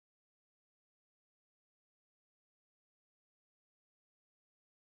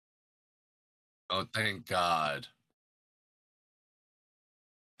Oh, thank God.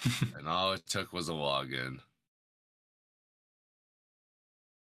 And all it took was a login.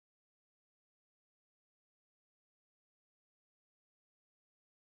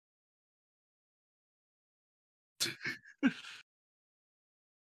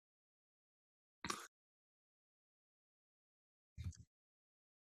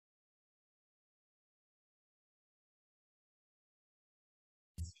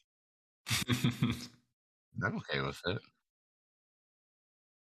 I'm okay with it.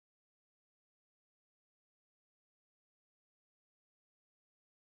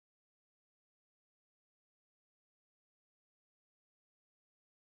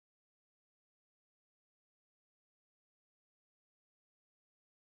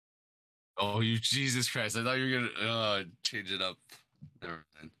 Oh, you Jesus Christ! I thought you were gonna change it up. Never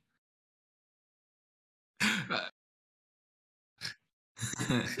mind.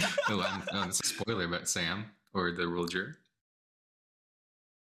 Oh, that's a spoiler about Sam or the Roger.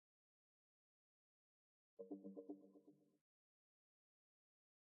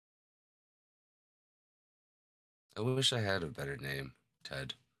 I wish I had a better name,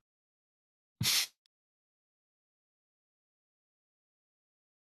 Ted.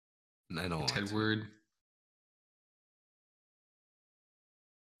 And I don't want to. Tedward.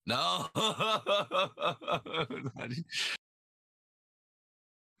 No.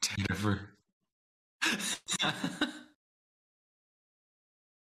 Tedward.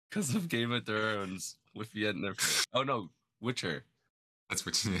 Because of Game of Thrones with Vietnam. Oh no, Witcher. That's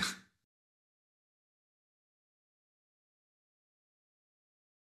what you do.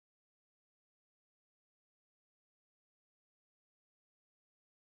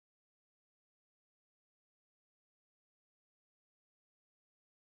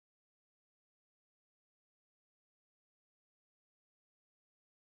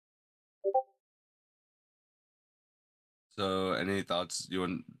 So, any thoughts?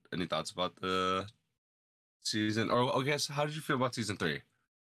 Any thoughts about the season? Or I guess, how did you feel about season 3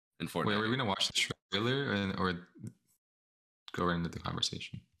 in Fortnite? Wait, are we gonna watch the trailer or go right into the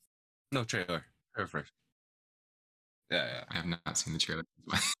conversation? No, trailer. Trailer first. Yeah. I have not seen the trailer.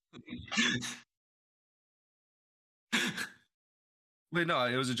 Wait, no,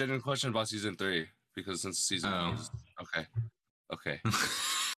 it was a genuine question about season 3 because since season 4 is okay. Okay.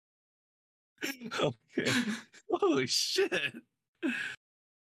 Holy shit!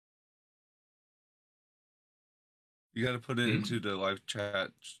 You got to put it into the live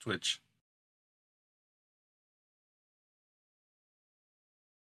chat Twitch.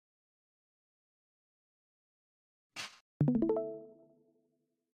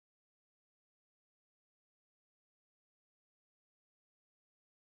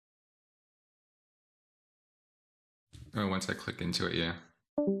 Oh, once I click into it, yeah.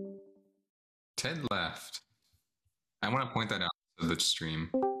 Ted left. I want to point that out to the stream.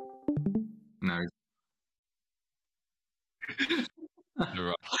 No. The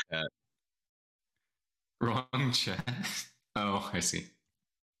wrong chat. Wrong chat. Oh, I see.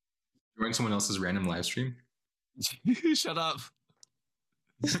 You're in someone else's random live stream? Shut up.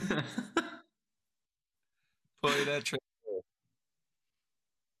 Play that trailer.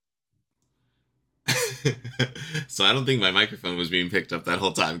 So I don't think my microphone was being picked up that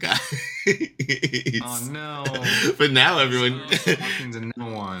whole time, guys. Oh no! But now everyone, talking to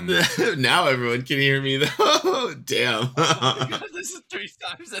no one. Now everyone can hear me though. Damn! Oh God, this is 3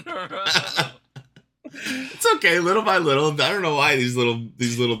 times in a row. It's okay, little by little. I don't know why these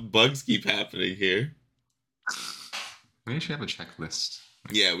little bugs keep happening here. We should have a checklist.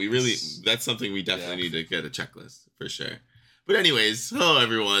 Yeah, we really. That's something we definitely need to get a checklist for sure. But anyways, hello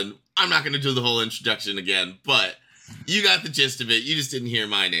everyone. I'm not going to do the whole introduction again, but you got the gist of it. You just didn't hear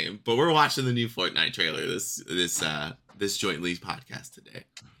my name. But we're watching the new Fortnite trailer this jointly podcast today.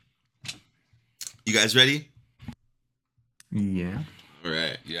 You guys ready? Yeah. All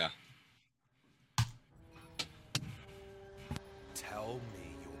right. Yeah. Tell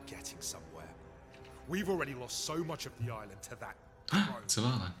me you're getting somewhere. We've already lost so much of the island to that.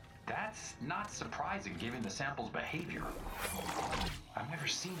 Zavala. That's not surprising given the sample's behavior. I've never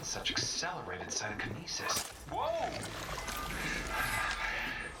seen such accelerated psychokinesis. Whoa!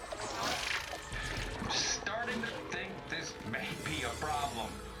 I'm starting to think this may be a problem.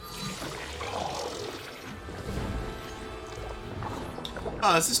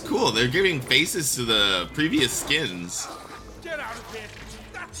 Oh, this is cool. They're giving faces to the previous skins. Get out of here!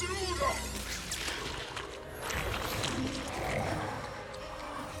 That's Udo!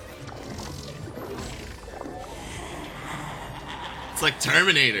 It's like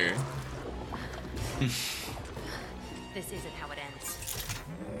Terminator. This isn't how it ends.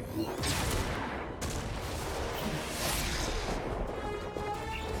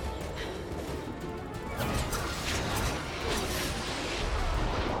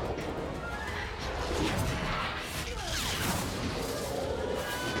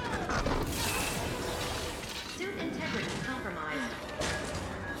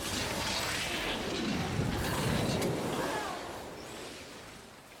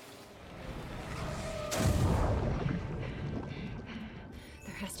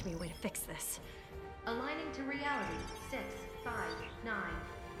 fix this. Aligning to reality. 6, 5, 9.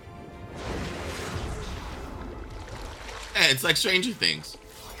 Yeah, it's like Stranger Things.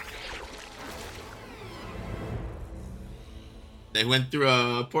 They went through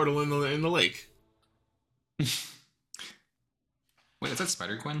a portal in the lake. Wait, is that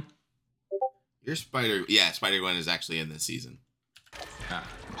Spider-Gwen? Your Spider-Gwen is actually in this season. Ah.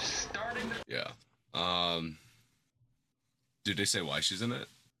 Yeah. Did they say why she's in it?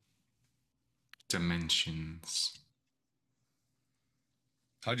 Dimensions.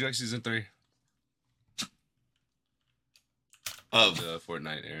 How'd you like season 3 Of the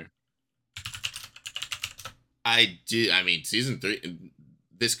Fortnite era? I mean, season 3,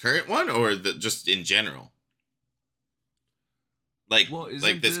 this current one, or just in general? Like, Well, isn't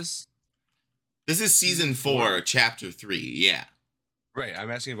like this is season 4, chapter 3. Yeah. Right.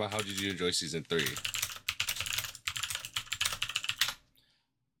 I'm asking about how did you enjoy season 3?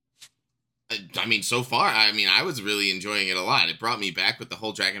 I mean, so far, I was really enjoying it a lot. It brought me back with the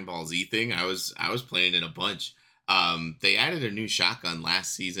whole Dragon Ball Z thing. I was playing it a bunch. They added a new shotgun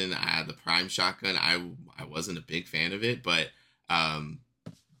last season. The Prime shotgun. I wasn't a big fan of it, but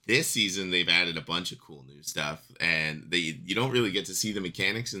this season they've added a bunch of cool new stuff, and you don't really get to see the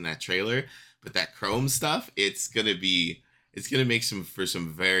mechanics in that trailer, but that Chrome stuff, it's gonna make for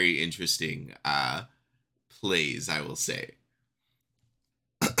some very interesting plays, I will say.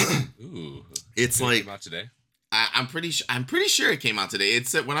 Ooh, it's like it came out today. I'm pretty sure it came out today. It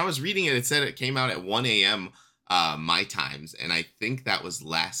said when I was reading it, it said it came out at 1 a.m. My times, and I think that was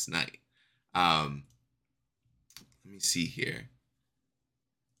last night. Let me see here.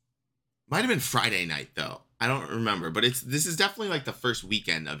 Might have been Friday night though. I don't remember, but this is definitely like the first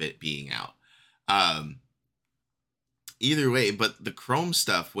weekend of it being out. Either way, but the Chrome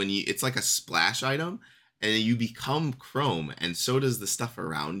stuff, it's like a splash item, and you become Chrome, and so does the stuff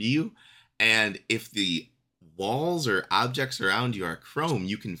around you. And if the walls or objects around you are Chrome,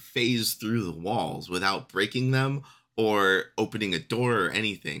 you can phase through the walls without breaking them or opening a door or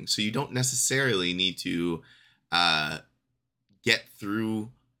anything. So you don't necessarily need to get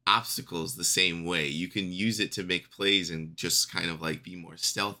through obstacles the same way. You can use it to make plays and just kind of like be more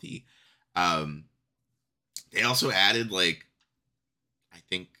stealthy. They also added I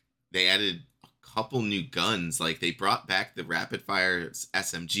think they added couple new guns. Like they brought back the rapid fire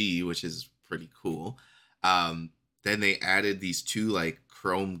SMG, which is pretty cool. Then they added these 2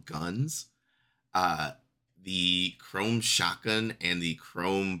 chrome guns, the chrome shotgun and the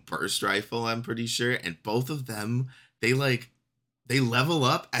chrome burst rifle, I'm pretty sure, and both of them they level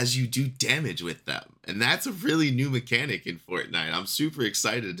up as you do damage with them, and that's a really new mechanic in Fortnite. I'm super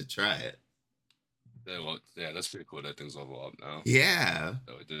excited to try it. Yeah, that's pretty cool that things level up now. Yeah.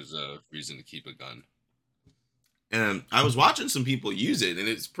 So there's a reason to keep a gun. And I was watching some people use it, and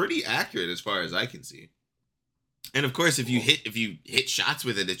it's pretty accurate as far as I can see. And of course, if you hit shots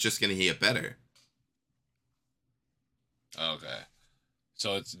with it, it's just going to hit better. Okay.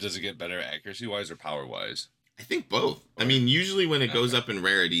 So does it get better accuracy-wise or power-wise? I think both. I mean, usually when it goes up in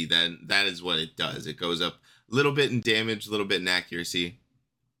rarity, then that is what it does. It goes up a little bit in damage, a little bit in accuracy.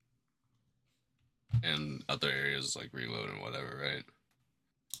 And other areas like reload and whatever, right?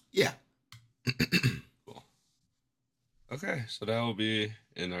 Yeah. Cool. Okay, so that will be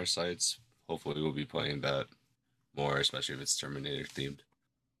in our sites. Hopefully we'll be playing that more, especially if it's Terminator themed.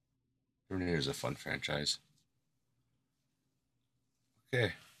 Terminator is a fun franchise.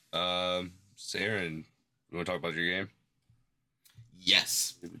 Okay. So Aaron, you want to talk about your game?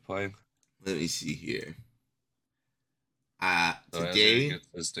 Yes. You'll be playing? Let me see here. So Today, get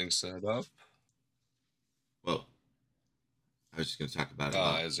this thing set up. Well, I was just going to talk about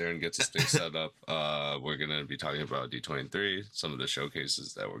it. As Aaron gets this thing set up, we're going to be talking about D23, some of the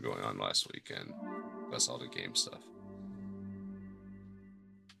showcases that were going on last weekend. That's all the game stuff.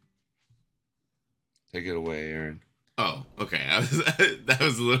 Take it away, Aaron. Oh, okay. That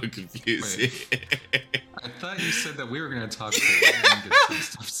was a little confusing. I thought you said that we were going to talk about it and get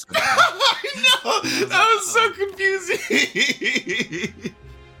some stuff set up. I know! That was so confusing!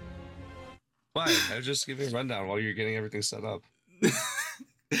 Why? I was just giving a rundown while you're getting everything set up.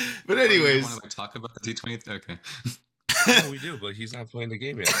 But anyways. Want to talk about the D20? Okay. No, we do, but he's not playing the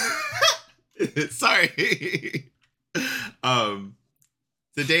game yet. Sorry.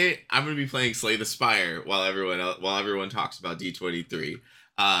 Today I'm going to be playing Slay the Spire while everyone talks about D23.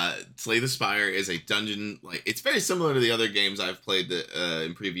 Slay the Spire is a dungeon, it's very similar to the other games I've played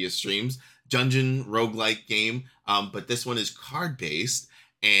in previous streams. Dungeon roguelike game, but this one is card based,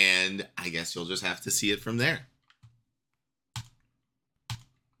 and I guess you'll just have to see it from there.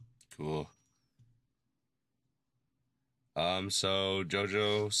 Cool. So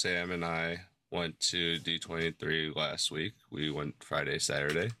Jojo, Sam, and I went to D23 last week. We went Friday,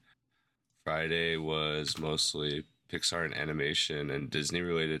 Saturday. Friday was mostly Pixar and animation and Disney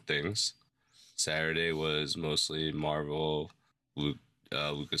related things. Saturday was mostly Marvel,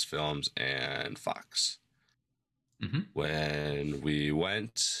 Lucasfilms, and Fox. When we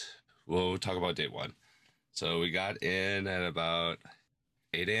went, we'll talk about day one. So we got in at about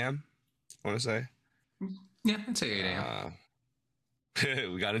 8 a.m., I want to say. Yeah, I'd say 8 a.m.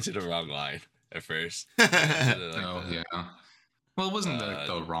 We got into the wrong line at first. Yeah. Well, it wasn't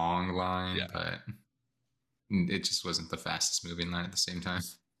the wrong line, but it just wasn't the fastest moving line at the same time.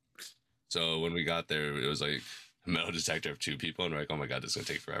 So when we got there, it was like a metal detector of 2 people, and we're like, oh my god, this is going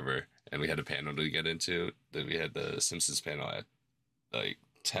to take forever. And we had a panel to get into. Then we had the Simpsons panel at like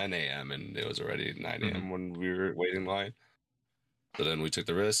 10 a.m., and it was already 9 a.m. when we were waiting in line. So then we took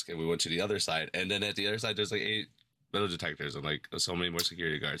the risk, and we went to the other side. And then at the other side, there's like 8 metal detectors and like so many more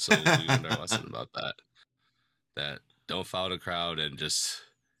security guards. So we learned our lesson about that. That don't follow the crowd and just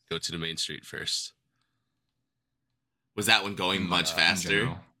go to the main street first. Was that one going much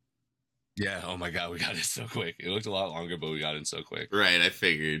faster? Yeah, oh my god, we got in so quick. It looked a lot longer, but we got in so quick. Right, I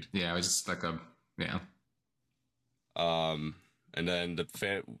figured. Yeah, it was just like and then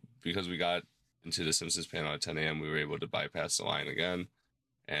because we got into the Simpsons panel at 10 a.m., we were able to bypass the line again,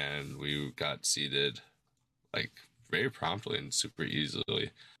 and we got seated like very promptly and super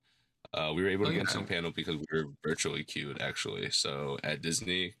easily. We were able to get into the panel because we were virtually queued, actually. So at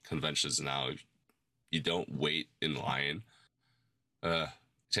Disney conventions now, you don't wait in line.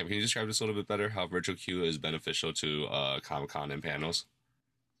 Sam, can you describe this a little bit better? How virtual queue is beneficial to Comic-Con and panels?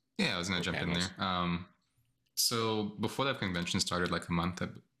 Yeah, I was going to jump in there. So before that convention started, like a month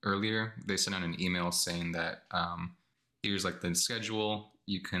earlier, they sent out an email saying that here's like the schedule.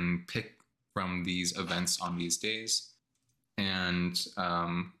 You can pick from these events on these days. And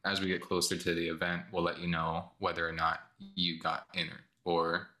as we get closer to the event, we'll let you know whether or not you got in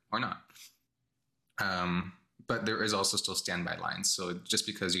or not. But there is also still standby lines. So just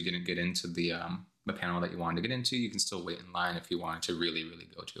because you didn't get into the panel that you wanted to get into, you can still wait in line if you wanted to really, really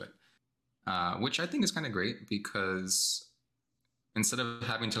go to it. Which I think is kind of great because instead of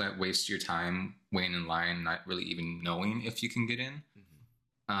having to like waste your time waiting in line, not really even knowing if you can get in,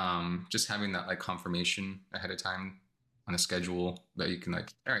 just having that like confirmation ahead of time on a schedule that you can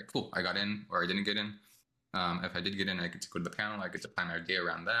like, all right, cool, I got in or I didn't get in. If I did get in, I get to go to the panel. I get to plan my day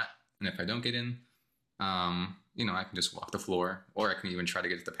around that. And if I don't get in, I can just walk the floor, or I can even try to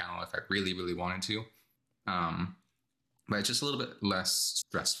get to the panel if I really, really wanted to. But it's just a little bit less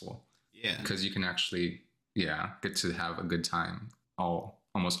stressful. Yeah. Because you can actually, get to have a good time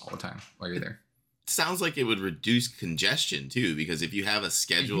almost all the time while you're there. Sounds like it would reduce congestion too, because if you have a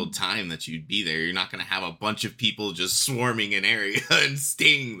scheduled time that you'd be there, you're not going to have a bunch of people just swarming an area and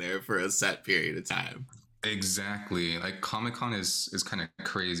staying there for a set period of time. Exactly. Like Comic-Con is kind of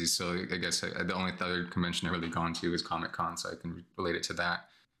crazy. So I guess the only other convention I've really gone to is Comic-Con, so I can relate it to that.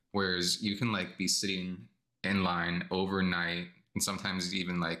 Whereas you can like be sitting in line overnight and sometimes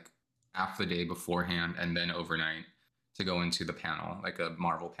even like half the day beforehand and then overnight to go into the panel, like a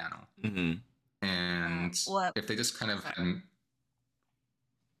Marvel panel. Mm-hmm. And if they just kind of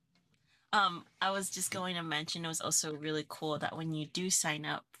I was just going to mention it was also really cool that when you do sign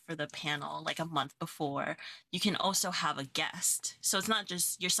up for the panel like a month before, you can also have a guest. So it's not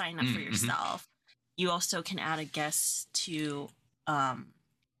just you're signing up for yourself. You also can add a guest to I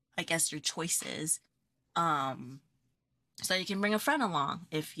guess your choices. So you can bring a friend along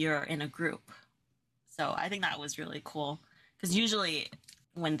if you're in a group. So I think that was really cool because usually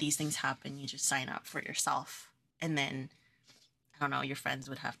when these things happen, you just sign up for yourself and then I don't know, your friends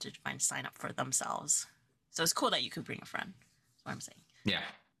would have to sign up for themselves. So it's cool that you could bring a friend. That's what I'm saying. Yeah,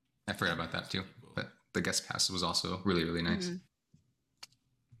 I forgot about that too. But the guest pass was also really, really nice.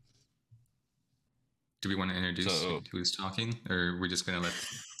 Do we want to introduce who's talking, or are we just gonna let?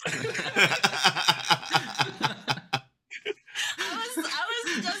 I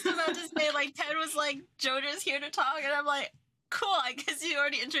was just about to say, like, Ted was like, JoJo's here to talk, and I'm like, cool, I guess you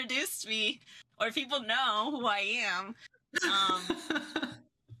already introduced me, or people know who I am.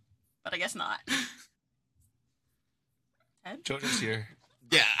 But I guess not. Ted? JoJo's here.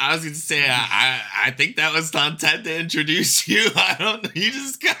 Yeah, I was gonna say I think that was on Ted to introduce you. I don't know. You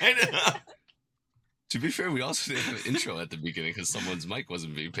just kind of. To be fair, we also didn't have an intro at the beginning because someone's mic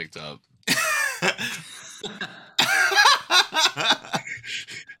wasn't being picked up.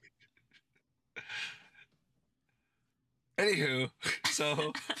 Anywho,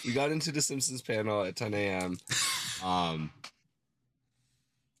 so we got into the Simpsons panel at 10 a.m.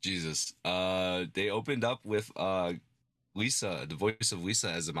 Jesus. They opened up with Lisa, the voice of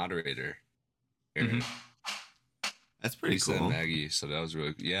Lisa as the moderator. Mhm. That's pretty Lisa cool. and Maggie. So that was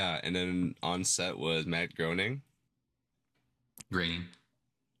really And then on set was Matt Groening. Green.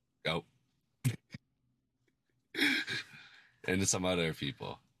 Oh. And some other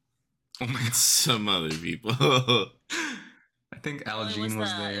people. Oh my god. Some other people. I think Well, Al Jean was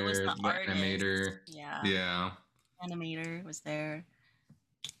there. it was the The artist. animator. Yeah. Yeah. Animator was there.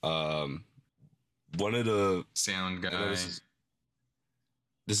 One of the Sound I know guy.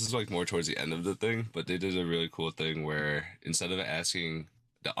 this is like more towards the end of the thing, but they did a really cool thing where instead of asking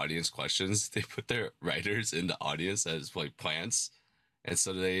the audience questions, they put their writers in the audience as like plants, and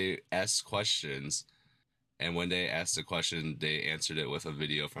so they asked questions, and when they asked the question, they answered it with a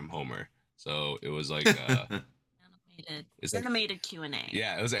video from Homer. So it was like Animated. It's like- Animated Q&A.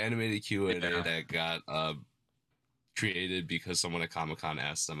 yeah, it was an animated Q&A Yeah. that got created because someone at Comic-Con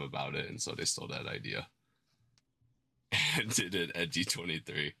asked them about it, and so they stole that idea and did it at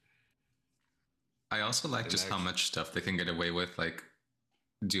D23. I also like And just how much stuff they can get away with, like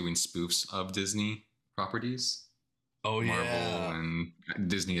doing spoofs of Disney properties, Oh Marvel yeah, and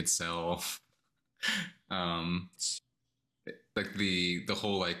Disney itself. Like the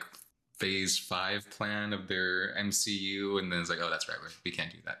whole like Phase 5 plan of their MCU, and then it's like, oh, that's right, we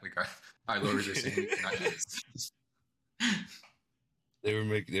can't do that. We got our lawyers are saying we cannot do this. they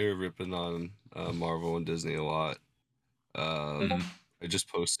were ripping on Marvel and Disney a lot. Mhm. I just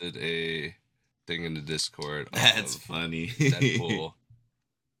posted a thing in the Discord. That's of funny. Deadpool.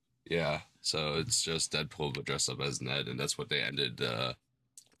 Yeah, so it's just Deadpool but dressed up as Ned, and that's what they ended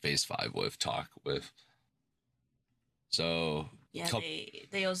Phase 5 with talk with. So Yeah,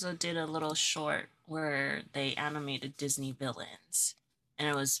 they also did a little short where they animated Disney villains, and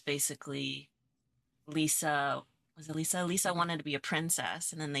it was basically Lisa. Was it Lisa? Lisa wanted to be a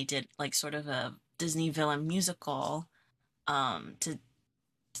princess, and then they did like sort of a Disney villain musical, to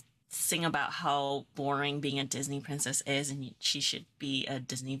sing about how boring being a Disney princess is, and she should be a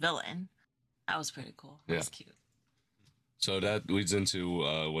Disney villain. That was pretty cool. That was cute. So that leads into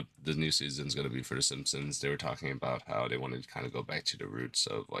what the new season is going to be for The Simpsons. They were talking about how they wanted to kind of go back to the roots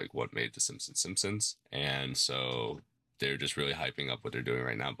of like what made The Simpsons Simpsons, and so they're just really hyping up what they're doing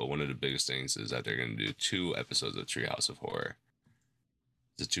right now. But one of the biggest things is that they're going to do 2 episodes of Treehouse of Horror.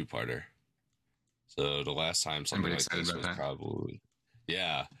 It's a 2-parter. So the last time something like this was probably,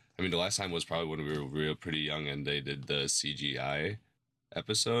 yeah. I mean, the last time was probably when we were pretty young, and they did the CGI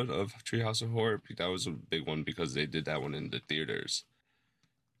episode of Treehouse of Horror. That was a big one because they did that one in the theaters.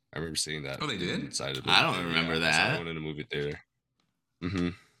 I remember seeing that. Oh, they did? Inside of the I don't remember that. I saw that one in a movie theater.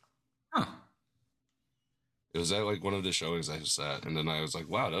 Huh. It was at like one of the showings I was at, and then I was like,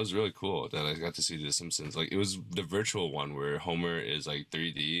 wow, that was really cool that I got to see The Simpsons. Like, it was the virtual one where Homer is like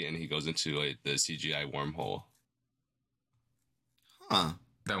 3D and he goes into like the CGI wormhole. Huh.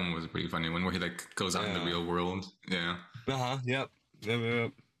 That one was pretty funny. One where he like goes out in the real world. Yeah. Yep.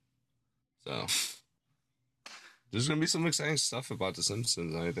 So there's gonna be some exciting stuff about The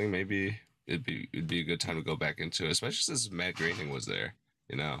Simpsons. I think maybe it'd be a good time to go back into it, especially since Matt Groening was there.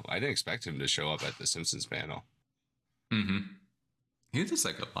 You know, I didn't expect him to show up at the Simpsons panel. Mm-hmm. He does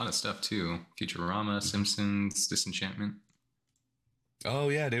like a lot of stuff too. Futurama, Simpsons, Disenchantment. Oh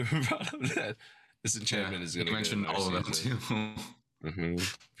yeah, they were brought up that Disenchantment is gonna mention all of them too.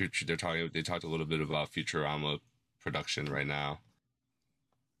 They talked a little bit about Futurama production right now.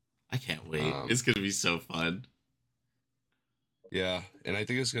 I can't wait. It's gonna be so fun. Yeah, and I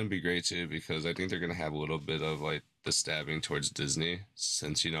think it's gonna be great too because I think they're gonna have a little bit of like the stabbing towards Disney,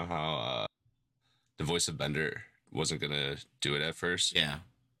 since you know how the voice of Bender wasn't gonna do it at first. Yeah,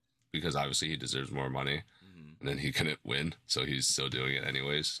 because obviously he deserves more money, and then he couldn't win, so he's still doing it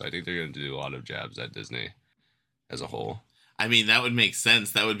anyways. So I think they're gonna do a lot of jabs at Disney as a whole. I mean, that would make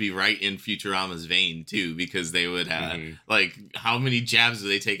sense. That would be right in Futurama's vein too, because they would have like, how many jabs do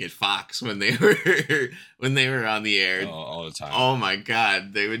they take at Fox when they were on the air all the time? Oh my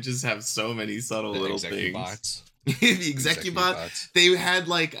god, they would just have so many subtle little things. The Execubot. They had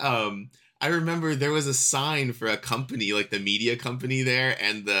like I remember there was a sign for a company, like the media company there,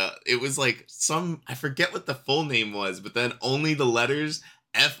 and it was like I forget what the full name was, but then only the letters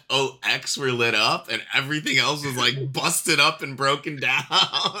FOX were lit up and everything else was like busted up and broken down.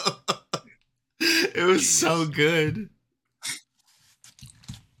 It was so good.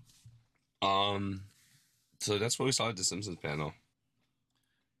 So that's what we saw at the Simpsons panel.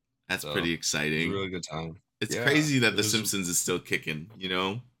 That's pretty exciting. It was a really good time. It's crazy that The Simpsons is still kicking, you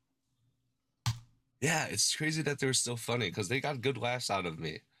know? Yeah, it's crazy that they're still funny because they got good laughs out of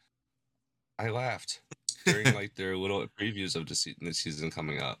me. I laughed during like their little previews of the season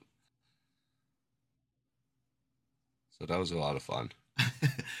coming up. So that was a lot of fun.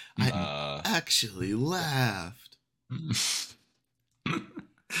 I actually laughed.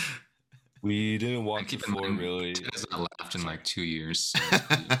 We didn't walk And keep the in floor mind, really. Ted has not laughed in like 2 years, so it's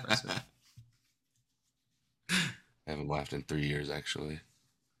pretty impressive. I haven't laughed in 3 years actually.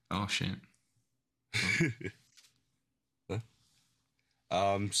 Oh shit.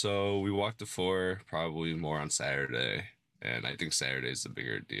 So we walked the floor probably more on Saturday, and I think Saturday is the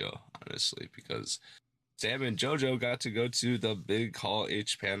bigger deal, honestly, because Sam and JoJo got to go to the big Hall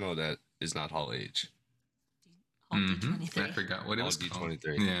H panel that is not Hall H. Hall D23. I forgot what it Hall was called.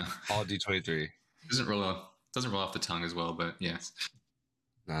 D23. Yeah. Hall D23. Doesn't roll off the tongue as well, but yes.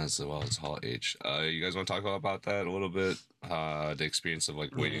 Not as well as Hall H. You guys want to talk about that a little bit? The experience of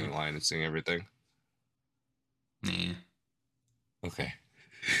like waiting in line and seeing everything. Yeah. Okay.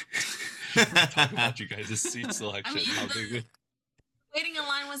 Talk about you guys' seat selection. I mean, How big? Waiting in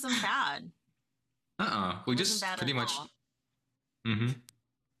line wasn't bad. We It just wasn't bad pretty at much. all.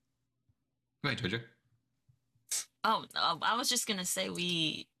 Wait, Jojo. Oh, I was just gonna say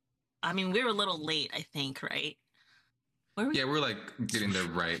we were a little late, I think, right? Where were Yeah, we're like getting there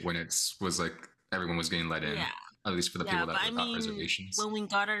right when was like everyone was getting let in. Yeah. At least for the people that but got reservations. when we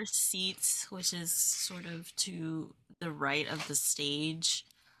got our seats, which is sort of to the right of the stage,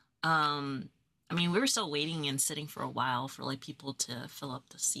 we were still waiting and sitting for a while for like people to fill up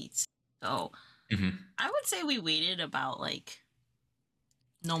the seats. So I would say we waited about like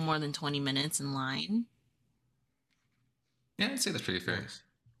no more than 20 minutes in line. Yeah, I'd say that's pretty fair.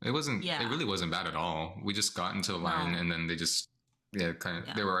 It wasn't. Yeah. It really wasn't bad at all. We just got into the line, and then they just, they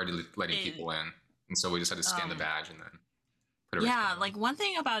were already letting people in, and so we just had to scan the badge and then put everything on. Like one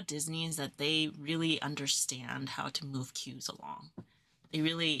thing about Disney is that they really understand how to move queues along. They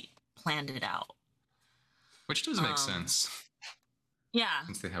really planned it out, which does make sense. Yeah,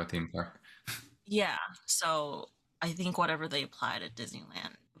 since they have a theme park. Yeah, so I think whatever they applied at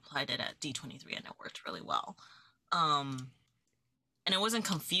Disneyland applied it at D23, and it worked really well. And it wasn't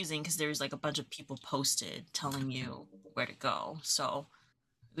confusing because there's like a bunch of people posted telling you where to go. So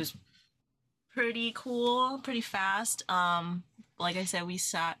it was pretty cool, pretty fast. Like I said, we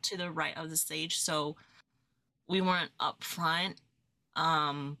sat to the right of the stage, so we weren't up front.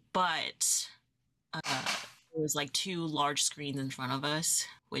 But there was like 2 large screens in front of us,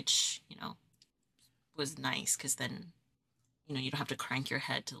 which, was nice because then, you don't have to crank your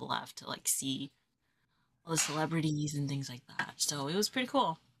head to the left to like see all the celebrities and things like that. So it was pretty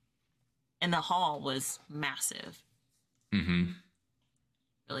cool. And the hall was massive. Really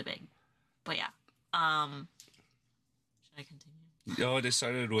big. But yeah. Should I continue? Oh, they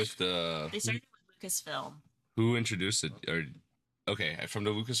started with Lucasfilm. Who introduced it? Okay, from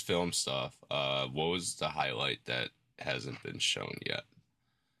the Lucasfilm stuff, what was the highlight that hasn't been shown yet?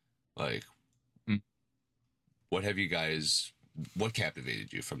 Like, what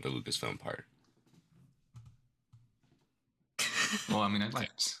captivated you from the Lucasfilm part? Well, I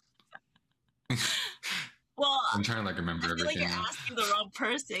liked. Well, I'm trying to remember everything. Like you're asking the wrong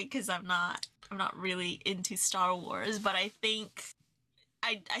person because I'm not really into Star Wars, but I think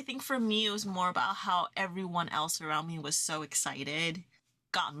for me it was more about how everyone else around me was so excited,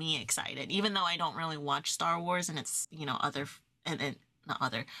 got me excited, even though I don't really watch Star Wars and it's not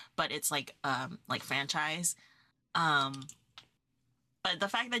other, but it's like franchise. But the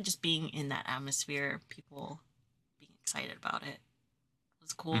fact that just being in that atmosphere, people being excited about it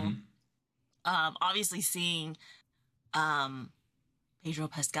was cool. Obviously seeing Pedro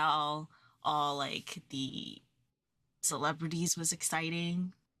Pascal, all like the celebrities was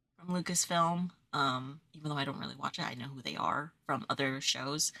exciting from Lucasfilm. Even though I don't really watch it, I know who they are from other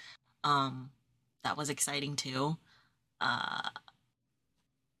shows. That was exciting too.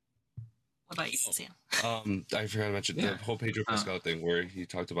 What about you, Sam? I forgot to mention the whole Pedro Pascal thing where he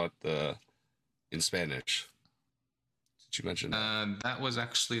talked about in Spanish. Did you mention that? That was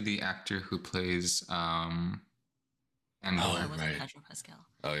actually the actor who plays Andor. Oh, right. Pedro Pascal.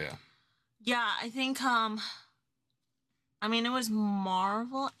 Oh yeah. Yeah, I think it was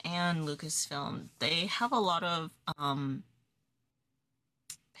Marvel and Lucasfilm. They have a lot of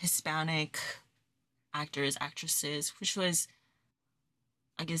Hispanic actors, actresses, which was,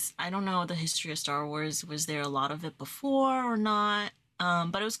 I guess, I don't know the history of Star Wars. Was there a lot of it before or not?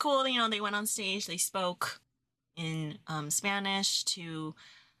 But it was cool. They went on stage, they spoke in Spanish to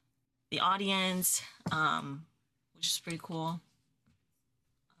the audience, which is pretty cool.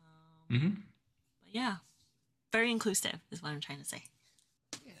 But yeah, very inclusive is what I'm trying to say.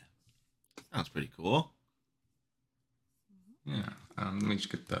 Yeah, sounds pretty cool. Yeah, let me just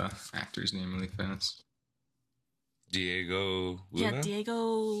get the actor's name really fast. Diego Luna? Yeah, Diego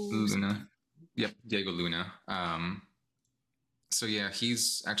Luna. Yep, Diego Luna. So yeah,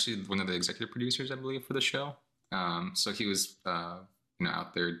 he's actually one of the executive producers, I believe, for the show. So he was,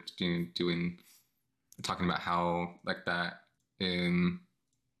 out there doing talking about how like that. He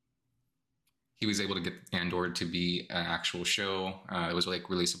was able to get Andor to be an actual show. It was like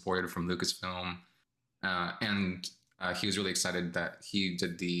really supported from Lucasfilm, and he was really excited that he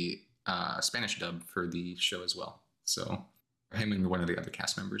did the Spanish dub for the show as well. So him and one of the other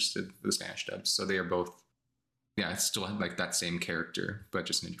cast members did the Spanish dub. So they are both, yeah, it's still like that same character, but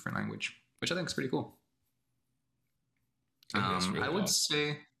just in a different language, which I think is pretty cool. Really I would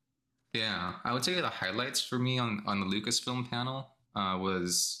say, yeah, I would say the highlights for me on the Lucasfilm panel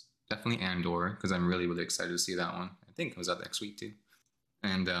was definitely Andor, because I'm really, really excited to see that one. I think it was out next week too.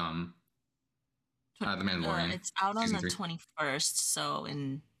 And The Mandalorian. It's out on season the 3. 21st, so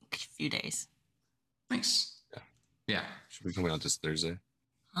in a few days. Nice. Yeah. Should be coming out this Thursday.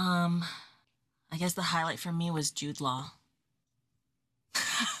 I guess the highlight for me was Jude Law.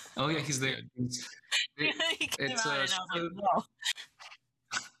 Oh yeah, he's there. He came It's out and I was like, whoa.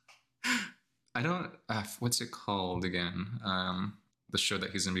 I don't. What's it called again? The show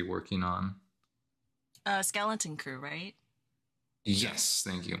that he's gonna be working on. Skeleton Crew, right? Yes,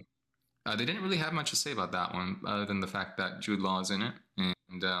 thank you. They didn't really have much to say about that one, other than the fact that Jude Law is in it, and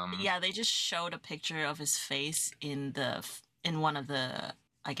Yeah, they just showed a picture of his face in one of the,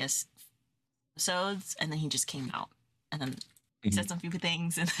 I guess, episodes, and then he just came out, and then he said some few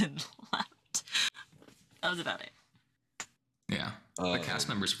things, and then left. That was about it. Yeah, the cast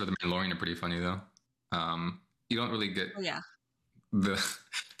members for The Mandalorian are pretty funny though. You don't really get. Oh yeah. The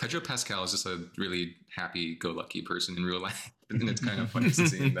Pedro Pascal is just a really happy-go-lucky person in real life, and it's kind of funny to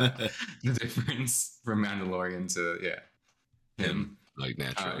see that the difference from Mandalorian to him. Like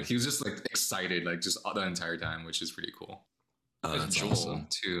naturally, he was just like excited, like just the entire time, which is pretty cool. that's Joel awesome.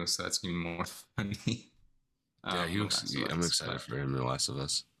 too, so that's even more funny. Yeah, I'm excited for him in The Last of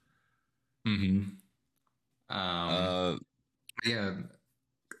Us. Mm-hmm. Yeah.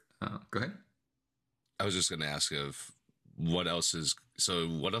 Go ahead. I was just gonna ask if what else does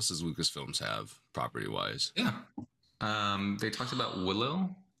Lucasfilms have property wise? Yeah. They talked about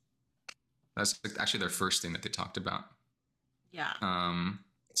Willow. That's actually their first thing that they talked about. Yeah.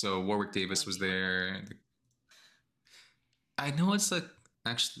 So Warwick Davis was there. I know it's like,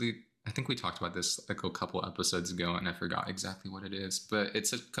 actually, I think we talked about this like a couple episodes ago, and I forgot exactly what it is, but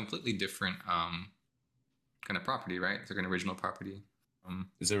it's a completely different kind of property, right? It's like an original property.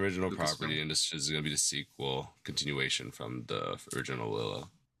 It's the original property, Lucasfilm. and this is going to be the sequel continuation from the original Willow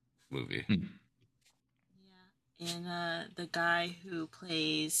movie. Yeah, and the guy who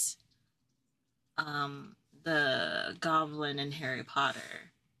plays the Goblin in Harry Potter,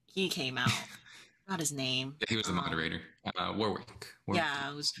 he came out. Not his name. Yeah, he was the moderator. Warwick. Yeah,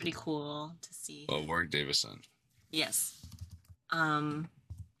 it was pretty cool to see. Oh, Warwick Davison. Yes. I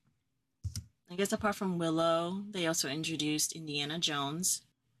guess apart from Willow, they also introduced Indiana Jones.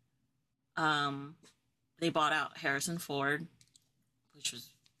 They bought out Harrison Ford, which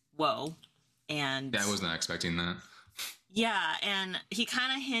was whoa. And yeah, I was not expecting that. Yeah, and he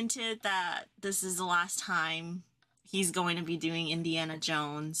kind of hinted that this is the last time he's going to be doing Indiana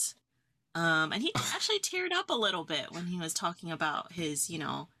Jones. And he actually teared up a little bit when he was talking about his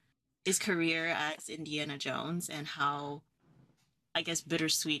career as Indiana Jones and how, I guess,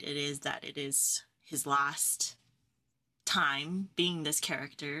 bittersweet it is that it is his last time being this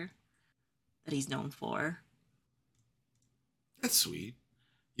character that he's known for. That's sweet.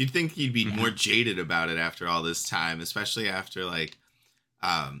 You'd think he'd be more jaded about it after all this time, especially after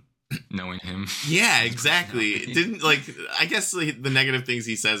knowing him. Yeah, exactly. Didn't I guess the negative things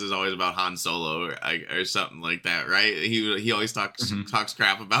he says is always about Han Solo or something like that, right? He always talks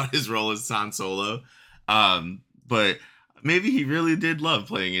crap about his role as Han Solo. But maybe he really did love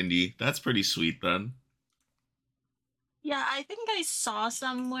playing Indy. That's pretty sweet then. Yeah, I think I saw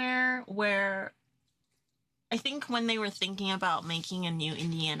somewhere where I think when they were thinking about making a new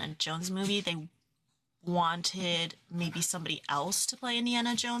Indiana Jones movie, they wanted maybe somebody else to play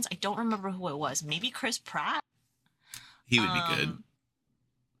Indiana Jones. I don't remember who it was. Maybe Chris Pratt. He would be good.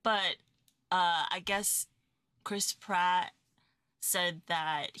 But I guess Chris Pratt said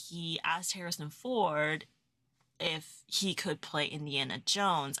that he asked Harrison Ford if he could play Indiana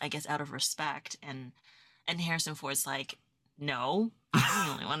Jones, I guess out of respect, and Harrison Ford's like, no, I'm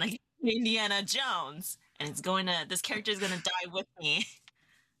the only one that can play Indiana Jones, and this character is gonna die with me.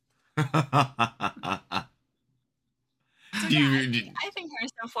 So yeah, I think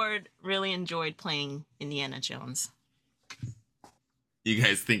Harrison Ford really enjoyed playing Indiana Jones. You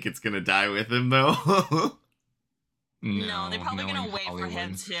guys think it's gonna die with him though? No, they're probably gonna wait for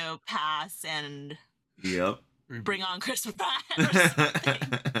him to pass and. Yep. Bring on Christmas or something.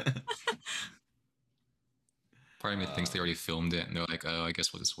 Part of me thinks they already filmed it, and they're like, "Oh, I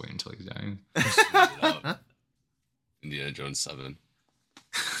guess we'll just wait until he's dying." Indiana Jones 7.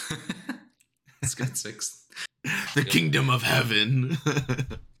 Skip 6. The kingdom of heaven.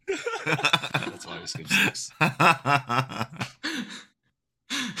 That's why we skipped 6. How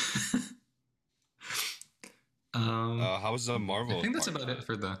was the Marvel? I think that's about it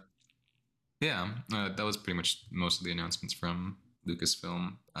for the. Yeah, that was pretty much most of the announcements from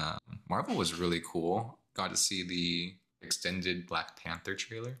Lucasfilm. Marvel was really cool. Got to see the extended Black Panther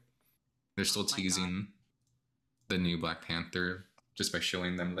trailer. They're still teasing the new Black Panther just by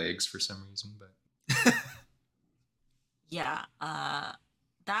showing them legs for some reason, but Yeah,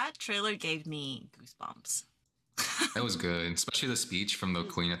 that trailer gave me goosebumps. that was good, especially the speech from the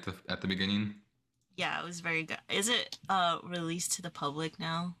Queen at the beginning. Yeah, it was very good. Is it released to the public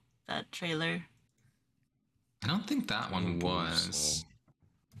now? That trailer? I don't think that one was.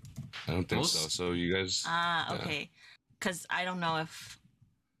 I don't think so. So you guys. Okay. Because I don't know if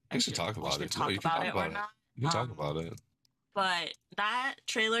I should talk about it. Talk about it or not. You can talk about it. But that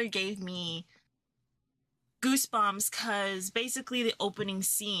trailer gave me goosebumps because basically the opening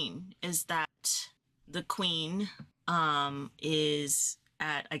scene is that the Queen is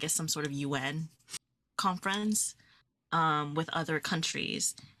at, I guess, some sort of UN conference with other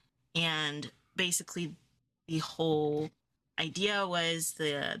countries. And basically the whole idea was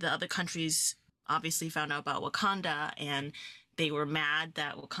the other countries obviously found out about Wakanda, and they were mad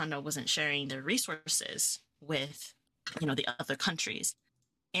that Wakanda wasn't sharing their resources with, the other countries.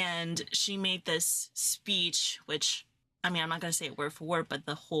 And she made this speech, which, I mean, I'm not going to say it word for word, but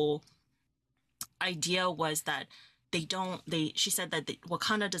the whole idea was that she said that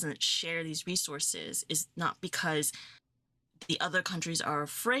Wakanda doesn't share these resources is not because the other countries are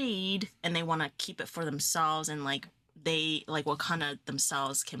afraid and they want to keep it for themselves, and Wakanda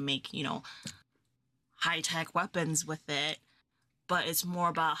themselves can make, high-tech weapons with it, but it's more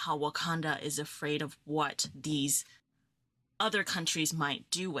about how Wakanda is afraid of what these other countries might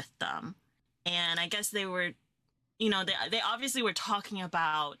do with them. And I guess they were, they obviously were talking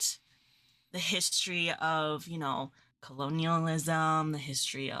about the history of, colonialism, the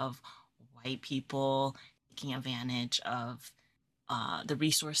history of white people taking advantage of the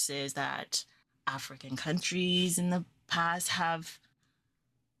resources that African countries in the past have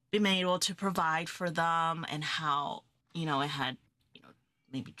been able to provide for them, and how, it had,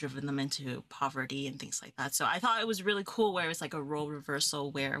 maybe driven them into poverty and things like that. So I thought it was really cool where it's like a role reversal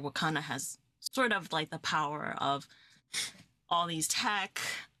where Wakanda has sort of like the power of all these tech,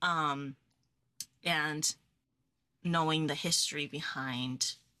 and knowing the history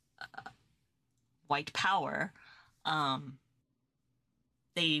behind white power,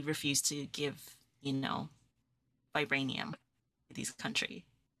 they refuse to give, vibranium to these countries.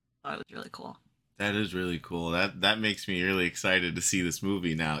 I thought it was really cool. That is really cool. That makes me really excited to see this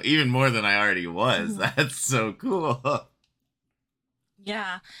movie now, even more than I already was. That's so cool.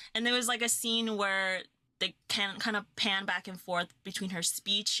 Yeah, and there was like a scene where they can kind of pan back and forth between her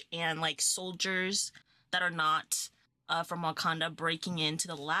speech and like soldiers that are not from Wakanda breaking into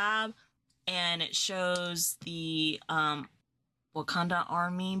the lab, and it shows the Wakanda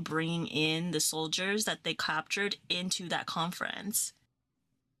army bringing in the soldiers that they captured into that conference,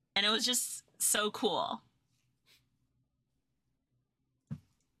 and it was just so cool.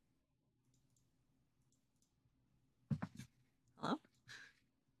 Hello?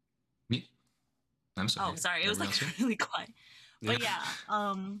 Me? I'm sorry. Oh, sorry. It was like really quiet. But yeah,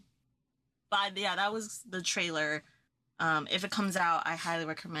 that was the trailer. If it comes out, I highly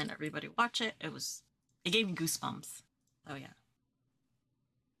recommend everybody watch it. It gave me goosebumps. Oh yeah.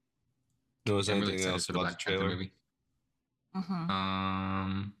 Was I'm anything really else for the about Black the Panther trailer? movie.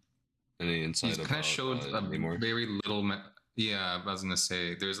 Any insight He about kind of showed a Namor? very little. Yeah, I was gonna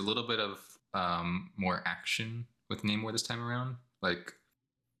say there's a little bit of more action with Namor this time around. Like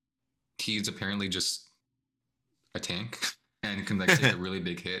he's apparently just a tank and can like take a really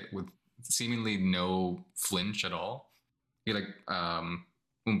big hit with seemingly no flinch at all. He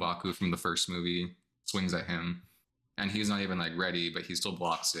M'Baku from the first movie swings at him, and he's not even like ready, but he still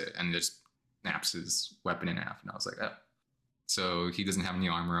blocks it and just snaps his weapon in half. And I was like, oh. So he doesn't have any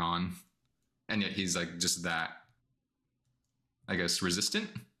armor on, and yet he's like just that, I guess, resistant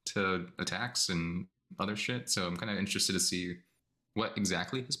to attacks and other shit. So I'm kind of interested to see what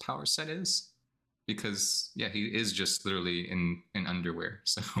exactly his power set is, because yeah, he is just literally in underwear.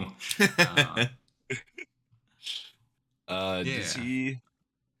 So yeah.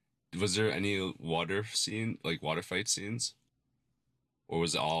 Was there any water fight scenes, or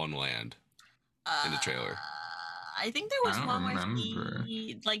was it all on land in the trailer? I think there was I one don't where remember.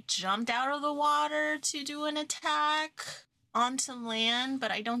 he like jumped out of the water to do an attack onto land,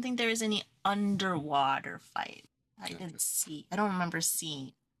 but I don't think there was any underwater fight. I didn't see. I don't remember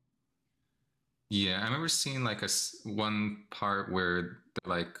seeing. Yeah, I remember seeing like one part where they're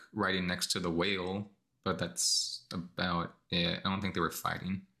like riding next to the whale, but that's about it. I don't think they were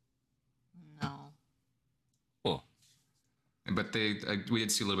fighting. No. Cool. But we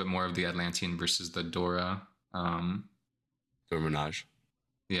did see a little bit more of the Atlantean versus the Dora. Terminage.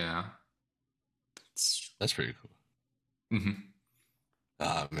 Yeah. That's pretty cool. Mm-hmm.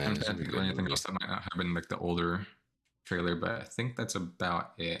 Ah, man. I'm it's trying gonna to be think of a good anything movie. else that might not have been like the older trailer, but I think that's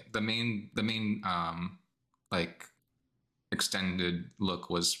about it. The main like extended look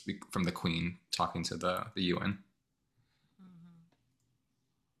was from the Queen talking to the UN.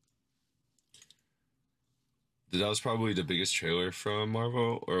 That was probably the biggest trailer from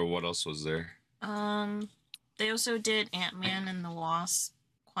Marvel, or what else was there? They also did Ant-Man and the Wasp,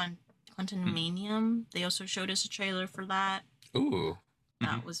 Quantumanium. They also showed us a trailer for that. Ooh.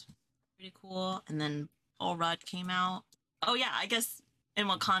 That was pretty cool. And then Paul Rudd came out. Oh yeah, I guess in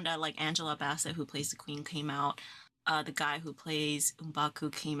Wakanda, like Angela Bassett, who plays the Queen, came out. The guy who plays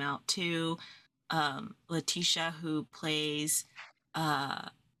M'Baku came out too. Letitia, who plays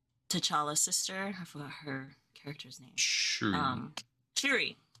T'Challa's sister, I forgot her character's name.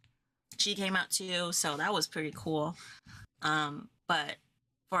 Shuri. She came out too, so that was pretty cool. But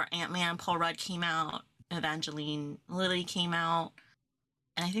for Ant-Man, Paul Rudd came out. Evangeline Lilly came out.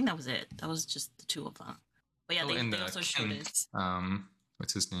 And I think that was it. That was just the two of them. But yeah, they also showed us.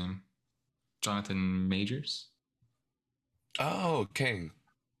 What's his name? Jonathan Majors? Oh, Kang.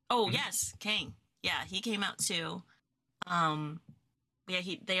 Oh, yes, Kang. Yeah, he came out too. Yeah,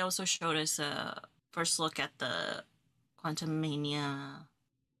 they also showed us a first look at the Quantum Mania.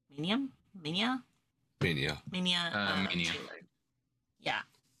 Mania? Mania. Yeah.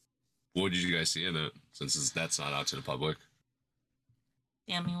 What did you guys see in it? Since that's not out to the public.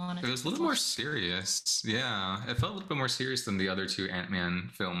 Damn, you want to? It was a little more serious. Yeah, it felt a little bit more serious than the other two Ant-Man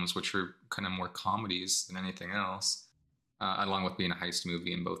films, which were kind of more comedies than anything else. Along with being a heist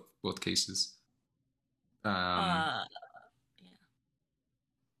movie in both cases. Yeah.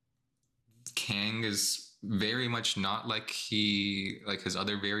 Kang is very much not like his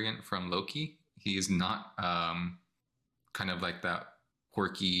other variant from Loki. He is not kind of like that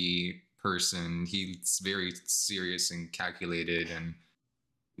quirky person. He's very serious and calculated, and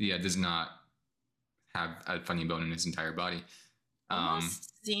does not have a funny bone in his entire body.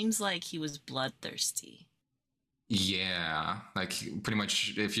 Almost seems like he was bloodthirsty. Yeah, like pretty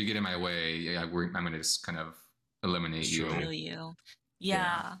much, if you get in my way, I'm gonna just kind of eliminate you. Kill you.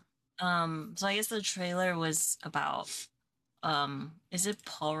 Yeah. So I guess the trailer was about is it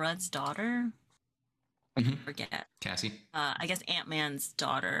Paul Rudd's daughter? I forget. Cassie. I guess Ant-Man's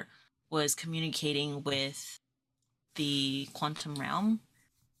daughter was communicating with the quantum realm,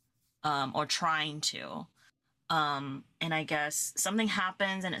 or trying to. And I guess something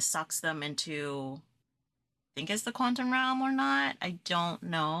happens and it sucks them into, I think it's the quantum realm or not. I don't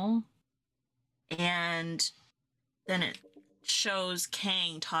know. And then it shows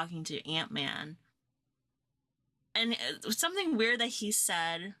Kang talking to Ant-Man. And something weird that he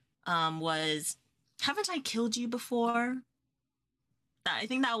said was, haven't I killed you before? I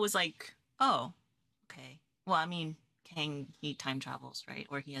think that was like, oh, okay. Well, I mean, Kang, he time travels, right?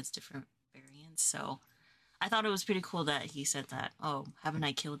 Or he has different variants. So I thought it was pretty cool that he said that, oh, haven't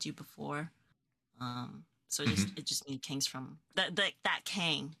I killed you before? So it just means Kang's from, that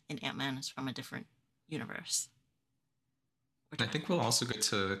Kang in Ant-Man is from a different universe. I think we'll also get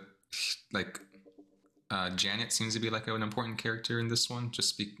to, like, Janet seems to be like an important character in this one.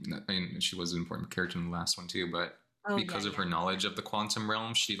 I mean, she was an important character in the last one too, but because of her knowledge of the quantum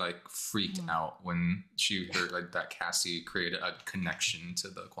realm, she like freaked out when she heard like that Cassie created a connection to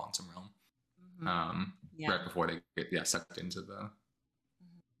the quantum realm. Right before they get sucked into the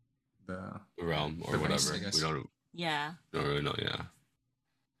realm or whatever. Race, we don't really know. Yeah.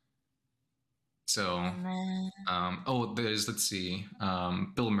 So, let's see.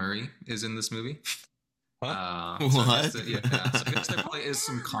 Bill Murray is in this movie. What? So I guess there probably is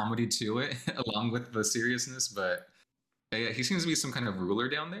some comedy to it, along with the seriousness. But he seems to be some kind of ruler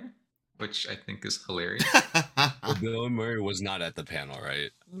down there, which I think is hilarious. Well, Bill Murray was not at the panel,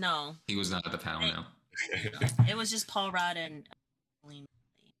 right? No, he was not at the panel. No, it was just Paul Rudd and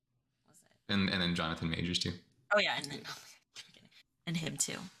and then Jonathan Majors too. Oh yeah, and him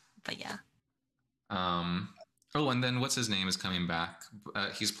too. But yeah. Oh, and then what's his name is coming back.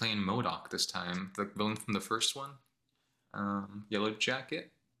 He's playing MODOK this time, the villain from the first one. Yellow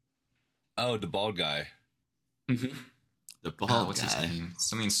Jacket. Oh, the bald guy. Mm-hmm. The bald What's guy. his name?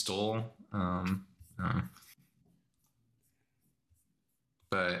 Something Stoll.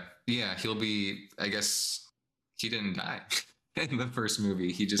 But yeah, he'll be. I guess he didn't die in the first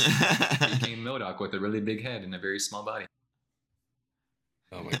movie. He just became MODOK with a really big head and a very small body.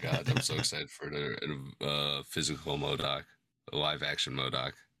 Oh my god, I'm so excited for the physical MODOK, a live action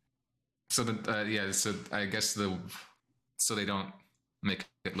MODOK. So so I guess so they don't make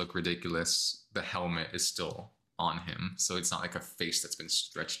it look ridiculous. The helmet is still on him, so it's not like a face that's been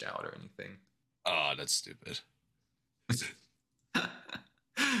stretched out or anything. Oh, that's stupid.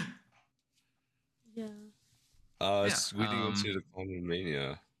 Yeah. Leading into the Quantum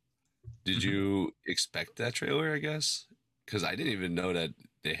Mania, did you expect that trailer? I guess because I didn't even know that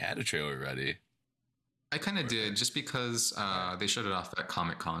they had a trailer ready. I kind of did, just because they showed it off at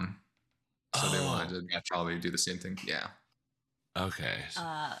Comic-Con, so they wanted to probably do the same thing. Yeah. Okay.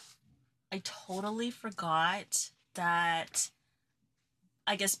 I totally forgot that.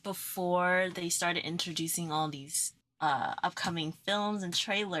 I guess before they started introducing all these upcoming films and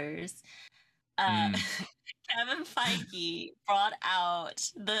trailers, Kevin Feige brought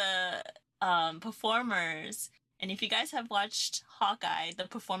out the performers. And if you guys have watched Hawkeye, the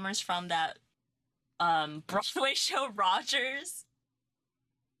performers from that Broadway show Rogers,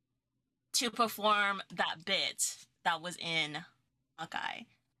 to perform that bit that was in Hawkeye.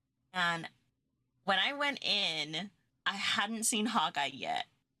 And when I went in, I hadn't seen Hawkeye yet.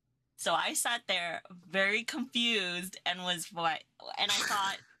 So I sat there very confused and and I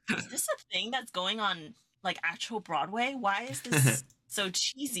thought, is this a thing that's going on like actual Broadway? Why is this so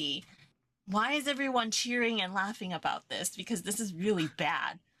cheesy? Why is everyone cheering and laughing about this? Because this is really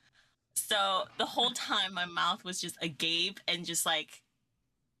bad. So the whole time my mouth was just agape and just like,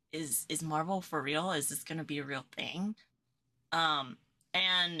 is Marvel for real? Is this gonna be a real thing?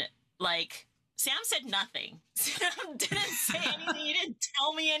 And like Sam said nothing. Sam didn't say anything. He didn't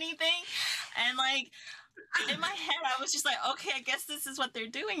tell me anything. And like in my head, I was just like, okay, I guess this is what they're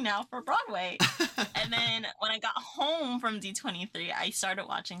doing now for Broadway. And then when I got home from D23, I started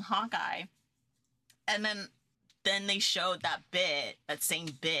watching Hawkeye. And then they showed that same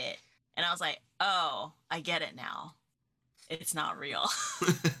bit. And I was like, oh, I get it now. It's not real.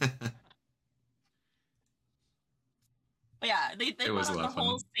 But yeah, they brought out the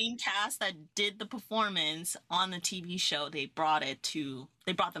whole same cast that did the performance on the TV show. They brought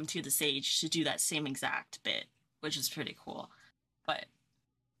them to the stage to do that same exact bit, which is pretty cool. But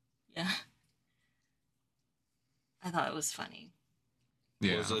yeah, I thought it was funny.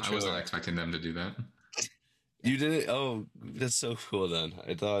 Yeah, I was not expecting them to do that. You did it? Oh, that's so cool. Then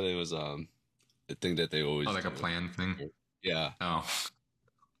I thought it was a thing that they always like a planned thing. Yeah. Oh.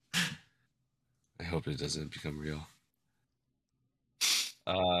 I hope it doesn't become real.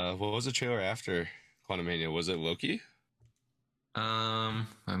 What was the trailer after Quantumania? Was it Loki? 1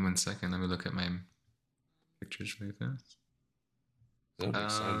 second. Let me look at my pictures really fast. That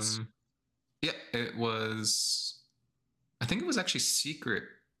makes sense. Yeah, it was. I think it was actually Secret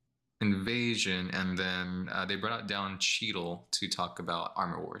Invasion, and then they brought out Don Cheadle to talk about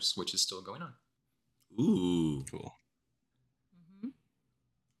Armor Wars, which is still going on. Ooh, cool.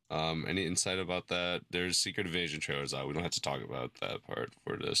 Any insight about that? There's Secret Invasion trailers out. We don't have to talk about that part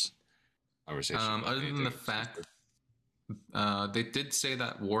for this conversation. Other than the fact, they did say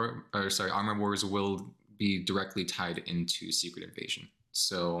that Armor Wars will be directly tied into Secret Invasion.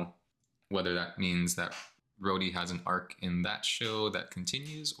 So whether that means that Rhodey has an arc in that show that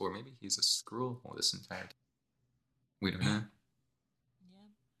continues, or maybe he's a Skrull all this entire time. We don't know. Yeah,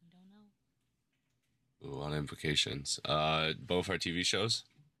 we don't know. Ooh, a lot of implications. Both are TV shows?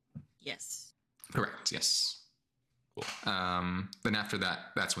 Yes. Correct, yes. Cool. Then after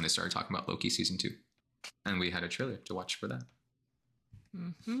that, that's when they started talking about Loki season 2. And we had a trailer to watch for that.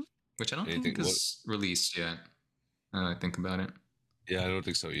 Mm-hmm. Which I don't think is released yet. I think about it. Yeah, I don't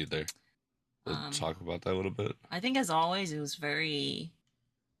think so either. We'll talk about that a little bit. I think, as always, it was very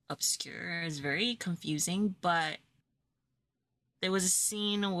obscure. It was very confusing, but there was a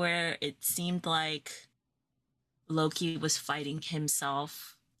scene where it seemed like Loki was fighting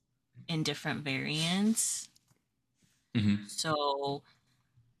himself in different variants. Mm-hmm. So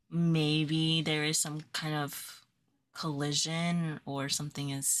maybe there is some kind of collision or something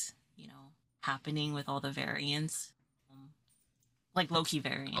is, happening with all the variants. Like Loki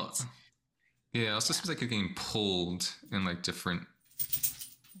variants. Yeah, it also seems like you're getting pulled in like different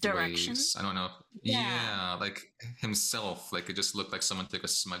directions. Ways. I don't know. Yeah, like himself. Like it just looked like someone took a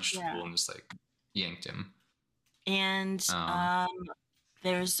smudge tool and just like yanked him. And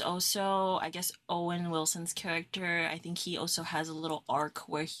there's also, I guess, Owen Wilson's character. I think he also has a little arc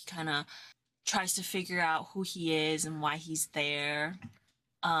where he kind of tries to figure out who he is and why he's there.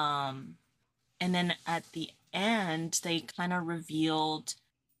 And then at the end, they kind of revealed,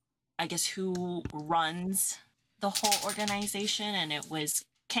 I guess, who runs the whole organization, and it was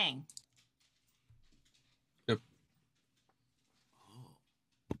Kang. Yep.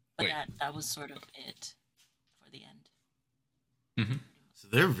 But Wait. that was sort of it for the end. Mm-hmm. So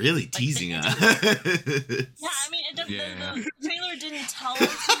they're really teasing us. Yeah, I mean, the trailer didn't tell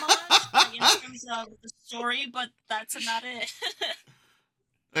us much like, in terms of the story, but that's about it.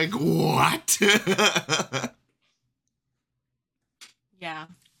 Like, what? Yeah.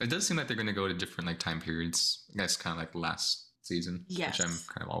 It does seem like they're going to go to different like time periods. I guess kind of like last season, Yes. which I'm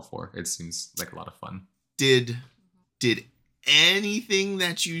kind of all for. It seems like a lot of fun. Did anything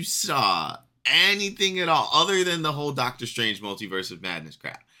that you saw, anything at all, other than the whole Doctor Strange Multiverse of Madness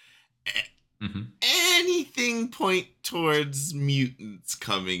crap, anything point towards mutants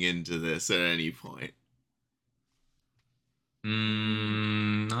coming into this at any point?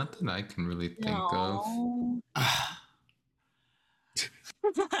 Not that I can really think of.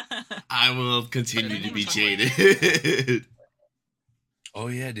 I will continue to be jaded. Oh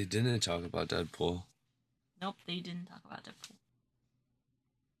yeah, they didn't talk about Deadpool. Nope, they didn't talk about Deadpool.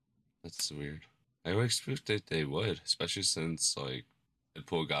 That's weird. I would expect that they would, especially since like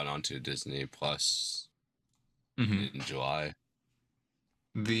Deadpool got onto Disney Plus in July.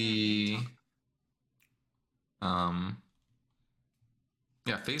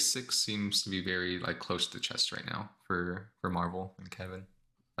 Phase 6 seems to be very like close to the chest right now for Marvel and Kevin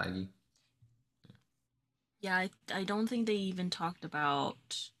Feige. Yeah, I don't think they even talked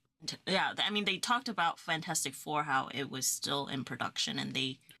about. Yeah, I mean they talked about Fantastic Four, how it was still in production, and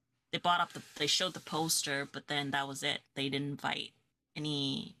they brought up they showed the poster, but then that was it. They didn't invite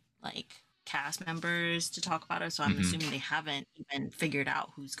any like cast members to talk about it, so I'm assuming they haven't even figured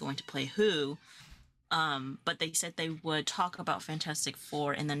out who's going to play who. But they said they would talk about Fantastic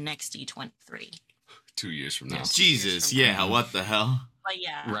Four in the next D23. 2 years from now. Jesus, yeah, what the hell? But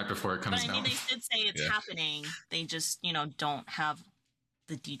yeah, right before it comes out. But I mean, they did say it's happening. They just, don't have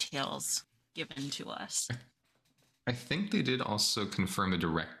the details given to us. I think they did also confirm the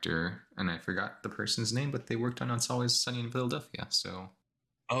director, and I forgot the person's name, but they worked on It's Always Sunny in Philadelphia. So,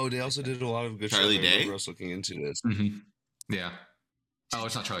 they also did a lot of good Charlie stuff. Day? I was looking into this. Yeah. Oh,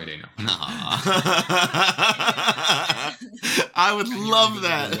 it's not Charlie Day, no. I would love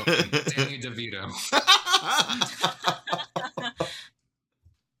that. Danny DeVito.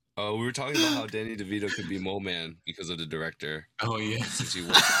 We were talking about how Danny DeVito could be Mole Man because of the director. Oh yeah, since he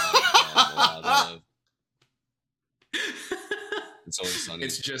worked on a lot of. It's Always Sunny.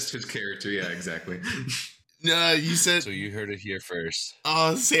 It's just his character. Yeah, exactly. No, you said. So you heard it here first.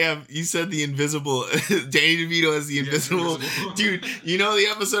 Oh, Sam, you said the invisible. Danny DeVito as the invisible. Dude, you know the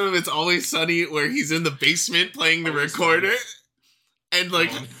episode of It's Always Sunny where he's in the basement playing the recorder? And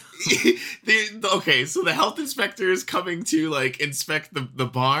like, okay, so the health inspector is coming to like inspect the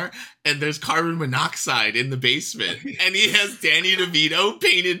bar, and there's carbon monoxide in the basement, and he has Danny DeVito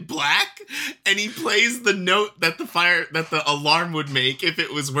painted black, and he plays the note that the alarm would make if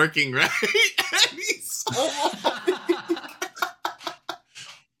it was working right. And he's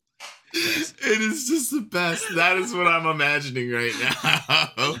it is just the best. That is what I'm imagining right now.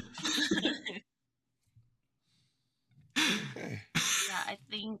 Yeah, I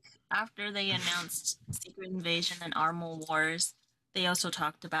think after they announced Secret Invasion and Armor Wars, they also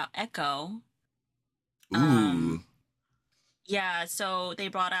talked about Echo. Ooh. Yeah, so they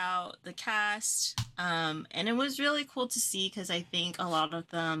brought out the cast, and it was really cool to see because I think a lot of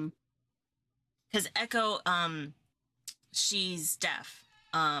them, because Echo, she's deaf.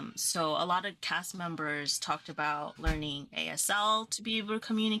 So a lot of cast members talked about learning ASL to be able to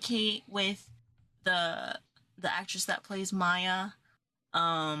communicate with the actress that plays Maya,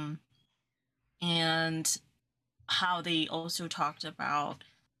 and how they also talked about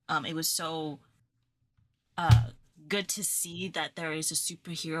it was so good to see that there is a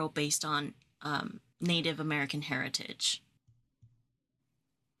superhero based on Native American heritage.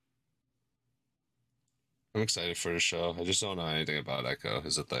 I'm excited for the show. I just don't know anything about Echo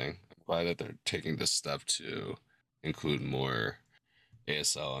is the thing. I'm glad that they're taking this step to include more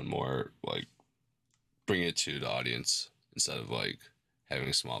ASL and more like bring it to the audience instead of like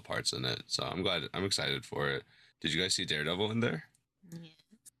having small parts in it. So I'm excited for it. Did you guys see Daredevil in there?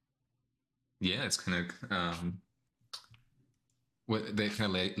 Yeah, it's kind of what that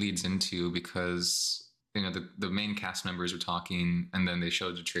kind of leads into, because the main cast members were talking, and then they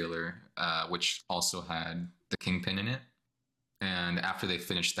showed the trailer, which also had the Kingpin in it. And after they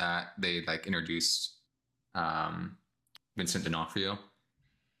finished that, they like introduced Vincent D'Onofrio,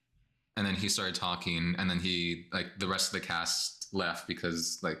 And then he started talking, and then he like the rest of the cast left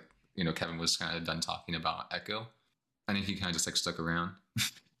because like Kevin was kind of done talking about Echo, and then he kind of just like stuck around.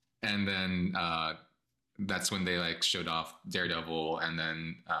 And then that's when they like showed off Daredevil, and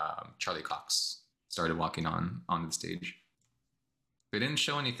then Charlie Cox started walking onto the stage. They didn't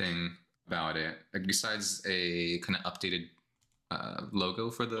show anything about it, like besides a kind of updated logo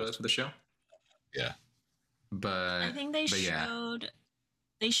for the show. Yeah, but I think they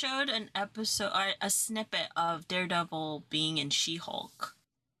showed an episode or a snippet of Daredevil being in She-Hulk.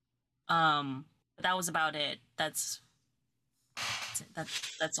 But that was about it. That's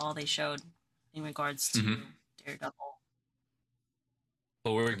all they showed in regards to Daredevil.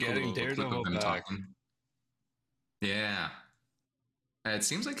 But we're getting Daredevil back. Talking. Yeah. It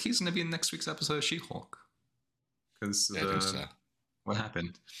seems like he's going to be in next week's episode of She-Hulk. Because I think so. What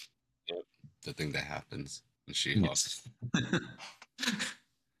happened? Yep. The thing that happens in She-Hulk. Yes.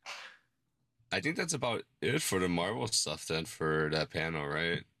 I think that's about it for the Marvel stuff then for that panel,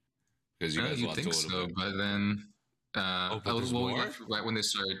 right? Because you guys left a little bit. But then we left right when they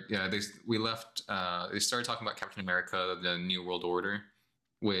started. Yeah, we left. They started talking about Captain America: The New World Order,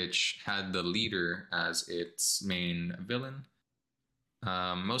 which had the leader as its main villain.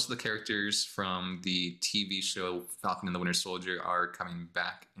 Most of the characters from the TV show Falcon and the Winter Soldier are coming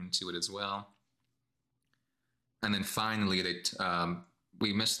back into it as well. And then finally,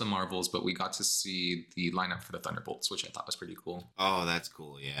 we missed the Marvels, but we got to see the lineup for the Thunderbolts, which I thought was pretty cool. Oh, that's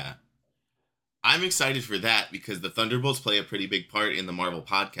cool, yeah. I'm excited for that because the Thunderbolts play a pretty big part in the Marvel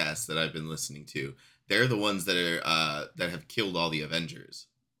podcast that I've been listening to. They're the ones that are that have killed all the Avengers.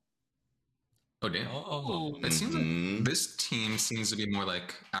 Oh damn! Oh, it seems like this team seems to be more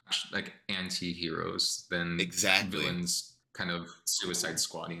like anti-heroes than villains, kind of Suicide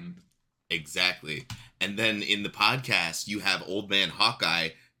Squadding. Exactly. And then in the podcast, you have Old Man Hawkeye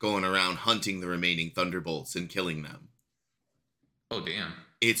going around hunting the remaining Thunderbolts and killing them. Oh damn!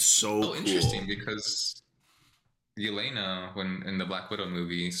 It's so cool. Interesting because Yelena, when in the Black Widow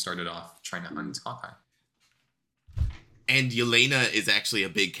movie, started off trying to hunt Hawkeye. And Yelena is actually a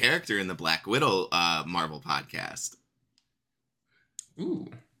big character in the Black Widow Marvel podcast. Ooh.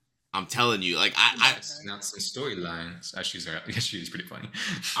 I'm telling you, like not some storylines. She's pretty funny.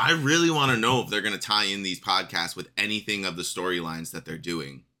 I really want to know if they're going to tie in these podcasts with anything of the storylines that they're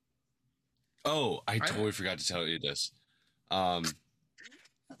doing. Oh, I totally forgot to tell you this.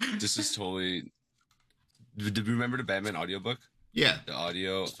 This is totally. Did you remember the Batman audiobook? Yeah, the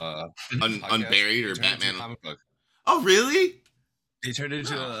audio Unburied or Batman comic book. Oh, really? They turned it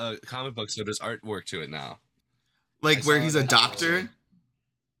into a comic book, so there's artwork to it now. Like where he's a doctor?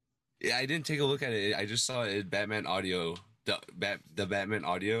 Yeah, I didn't take a look at it. I just saw it Batman audio, the Batman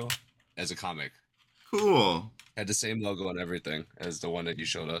audio as a comic. Cool. Had the same logo and everything as the one that you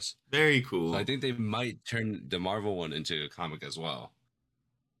showed us. Very cool. So I think they might turn the Marvel one into a comic as well.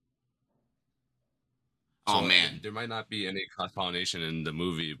 So, oh man, there might not be any cross-pollination in the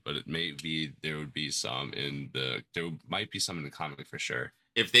movie, but it may be there would be some there might be some in the comic for sure.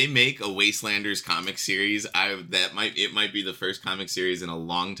 If they make a Wastelanders comic series, it might be the first comic series in a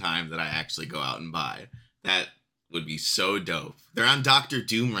long time that I actually go out and buy. That would be so dope. They're on Doctor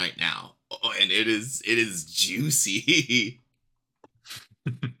Doom right now, and it is juicy.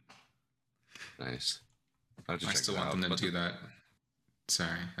 Nice. I still want them to do that.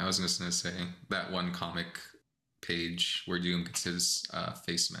 Sorry, I was just gonna say that one comic page where Doom gets his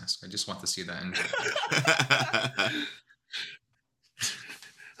face mask. I just want to see that in.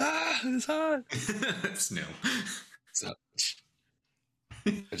 It's hot. Snow.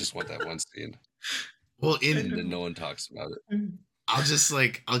 I just want that one scene. Well, and no one talks about it.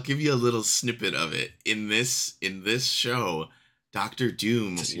 I'll give you a little snippet of it. In this show, Doctor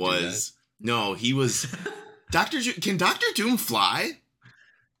Doom he was Can Doctor Doom fly?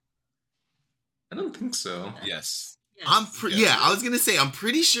 I don't think so. Yes. I was gonna say I'm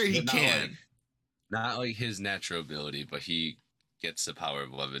pretty sure he can. Not like his natural ability, but he gets the power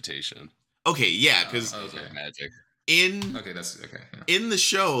of levitation. Okay, yeah, because magic. That's okay. Yeah. In the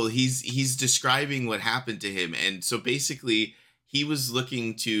show, he's describing what happened to him, and so basically he was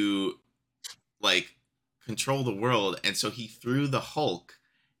looking to like control the world, and so he threw the Hulk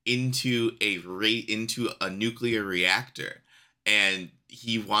into a nuclear reactor, and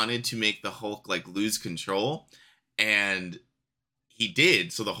he wanted to make the Hulk like lose control, and he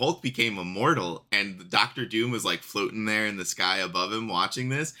did. So the Hulk became immortal, and Doctor Doom was like floating there in the sky above him watching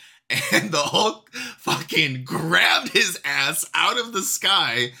this, and the Hulk fucking grabbed his ass out of the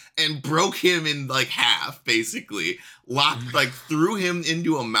sky and broke him in like half, basically. Threw him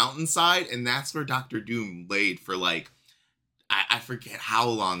into a mountainside, and that's where Doctor Doom laid for like I forget how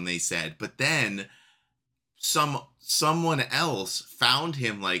long they said, but then someone else found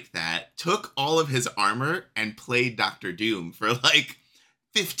him like that, took all of his armor, and played Doctor Doom for like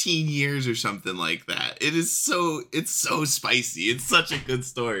 15 years or something like that. It's so spicy. It's such a good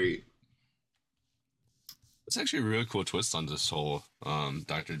story. It's actually a really cool twist on this whole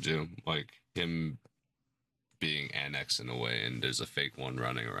Doctor Doom, like him being annexed in a way, and there's a fake one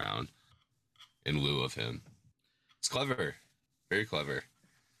running around in lieu of him. It's clever, very clever.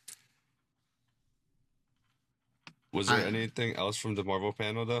 Was there anything else from the Marvel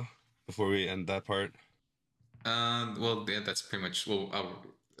panel though before we end that part? Well, yeah, that's pretty much. Well, I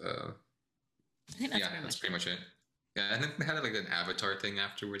think that's pretty much it. Yeah, and then they had like an Avatar thing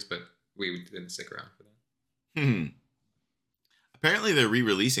afterwards, but we didn't stick around for that. Apparently, they're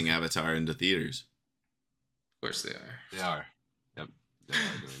re-releasing Avatar into theaters. Of course, they are. They are. Yep, they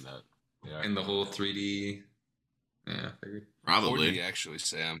are doing that. They are. In the whole 3D. Yeah, figured. Probably. 4D actually,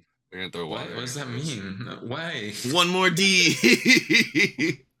 Sam. They're gonna throw What does that mean? Why? One more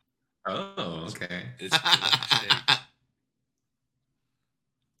D. Oh, okay. It's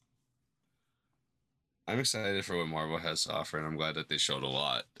I'm excited for what Marvel has to offer, and I'm glad that they showed a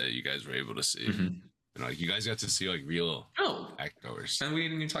lot that you guys were able to see. Mm-hmm. And like you guys got to see like real actors. And we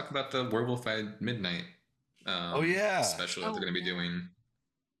didn't even talk about the Werewolf at Midnight. Special that they're going to be doing.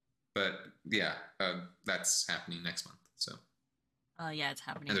 But yeah, that's happening next month. So. Yeah, it's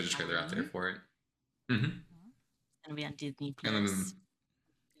happening. And there's a trailer out there for it. Mm-hmm. It's gonna be on Disney Plus. And then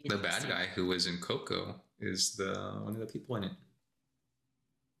the bad guy who was in Coco is one of the people in it.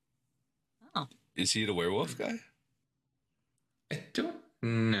 Oh. Is he the werewolf guy? I don't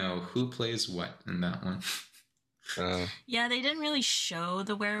know who plays what in that one. Yeah, they didn't really show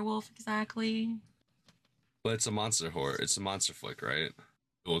the werewolf exactly. But it's a monster horror. It's a monster flick, right?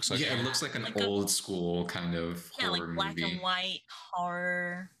 It looks like it looks like an old school kind of horror like black movie. and white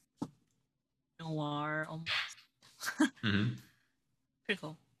horror, noir almost. Mm-hmm. Pretty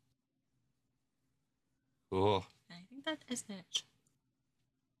cool. Cool. I think that is it.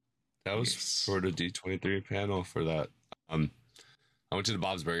 That was for the D23 panel for that. I went to the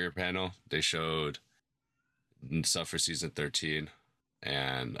Bob's Burger panel. They showed stuff for season 13,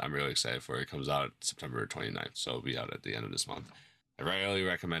 and I'm really excited for it. It comes out September 29th, so it'll be out at the end of this month. I really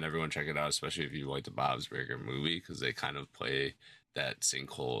recommend everyone check it out, especially if you like the Bob's Burger movie, because they kind of play that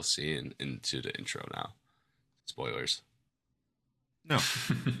sinkhole scene into the intro now. Spoilers. No.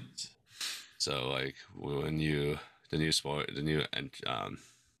 So like when the new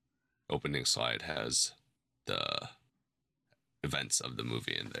opening slide has the events of the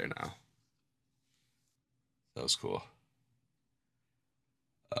movie in there now. That was cool.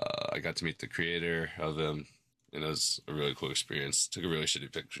 I got to meet the creator of them, and it was a really cool experience. Took a really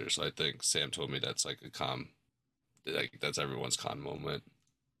shitty picture, so I think Sam told me that's like that's everyone's con moment.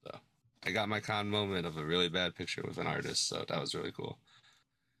 So I got my con moment of a really bad picture with an artist, so that was really cool.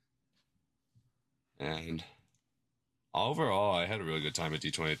 And overall, I had a really good time at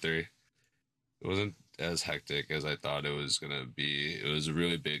D23. It wasn't as hectic as I thought it was gonna be. It was a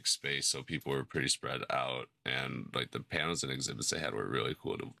really big space, so people were pretty spread out, and like the panels and exhibits they had were really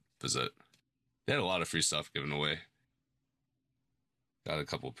cool to visit. They had a lot of free stuff given away. Got a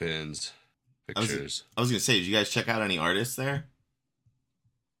couple pins, pictures. I was gonna say, did you guys check out any artists there?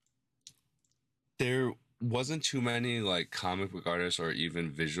 There wasn't too many like comic book artists or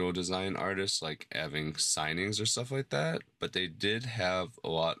even visual design artists like having signings or stuff like that, but they did have a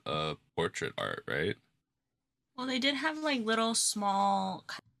lot of portrait art, right? Well, they did have like little small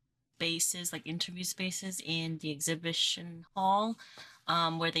spaces, like interview spaces in the exhibition hall,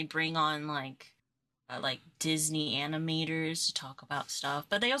 where they bring on like Disney animators to talk about stuff.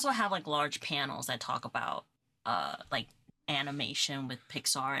 But they also have like large panels that talk about like animation with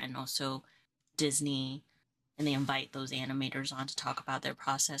Pixar and also Disney, and they invite those animators on to talk about their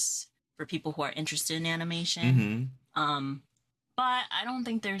process for people who are interested in animation. Mm-hmm. But I don't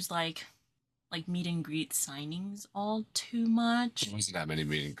think there's like meet and greet signings all too much. There wasn't that many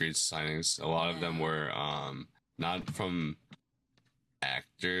meet and greet signings. A lot of them were not from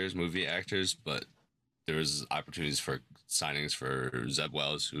movie actors, but there was opportunities for signings for Zeb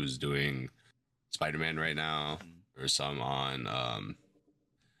Wells, who's doing Spider-Man right now, or some on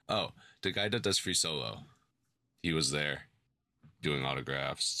the guy that does Free Solo. He was there doing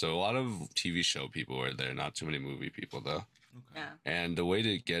autographs. So a lot of TV show people were there, not too many movie people though. Okay. Yeah. And the way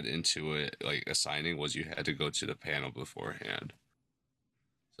to get into it, like a signing, was you had to go to the panel beforehand.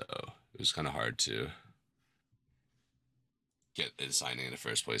 So it was kind of hard to get a signing in the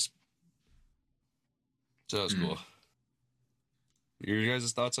first place. So that was cool. Your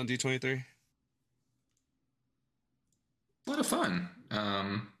guys' thoughts on D23? A lot of fun.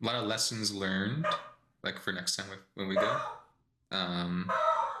 A lot of lessons learned, like for next time when we go. Um,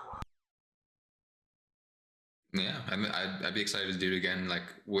 yeah, I'd be excited to do it again, like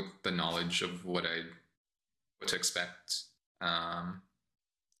with the knowledge of what to expect, and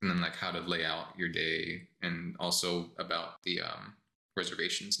then like how to lay out your day, and also about the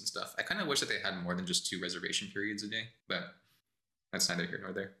reservations and stuff. I kind of wish that they had more than just 2 reservation periods a day, but that's neither here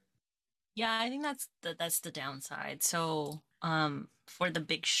nor there. Yeah, I think that's the downside. So, for the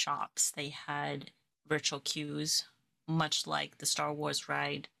big shops, they had virtual queues, much like the Star Wars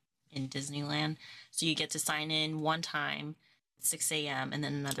ride in Disneyland. So you get to sign in one time at 6 a.m. and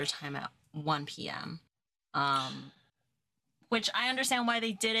then another time at 1 p.m. Um, which I understand why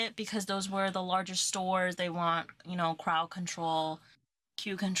they did it because those were the larger stores. They want, crowd control,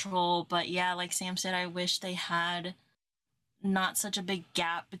 queue control. But yeah, like Sam said, I wish they had not such a big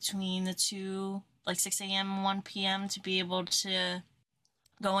gap between the two, like 6 a.m. and 1 p.m. to be able to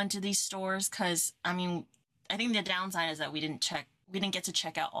go into these stores. Because I mean, I think the downside is that we didn't get to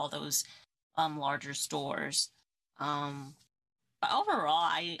check out all those larger stores. But overall,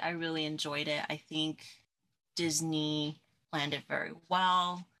 I really enjoyed it. I think Disney planned it very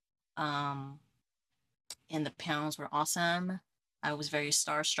well. Um, and the panels were awesome. I was very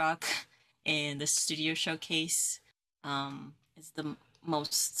starstruck in the studio showcase. It's the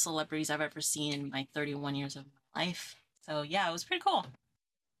most celebrities I've ever seen in my 31 years of my life. So yeah, it was pretty cool.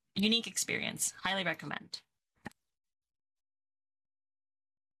 Unique experience. Highly recommend.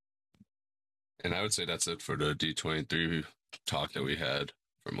 And I would say that's it for the D23 talk that we had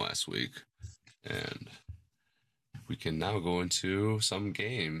from last week. And we can now go into some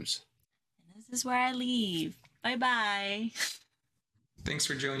games. And this is where I leave. Bye bye. Thanks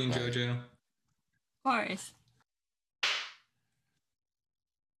for joining, JoJo. Of course.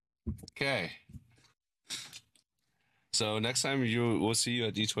 Okay. So next time we'll see you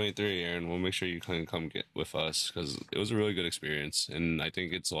at D23, Aaron. We'll make sure you can come get with us because it was a really good experience, and I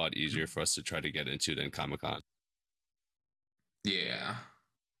think it's a lot easier for us to try to get into than Comic-Con. Yeah,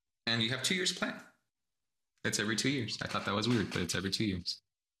 and you have 2 years plan. It's every 2 years. I thought that was weird, but it's every 2 years.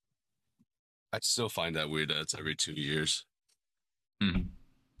 I still find that weird that it's every 2 years. Mm-hmm.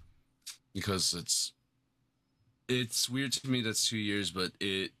 Because it's weird to me that's 2 years, but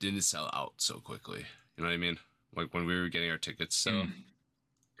it didn't sell out so quickly. You know what I mean? Like when we were getting our tickets, so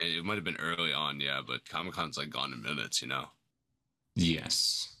it might have been early on, yeah, but Comic-Con's like gone in minutes,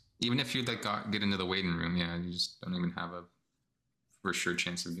 Yes. Even if you like get into the waiting room, yeah, you just don't even have a for sure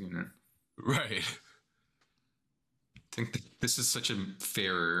chance of doing it. Right. I think this is such a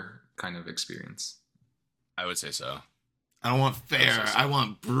fairer kind of experience. I would say so. I don't want fair. I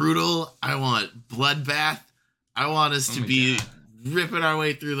want brutal. I want bloodbath. I want us to be ripping our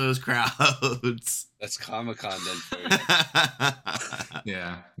way through those crowds. That's Comic-Con then for you.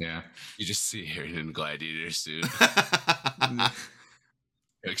 Yeah. You just see Aaron in Gladiator suit.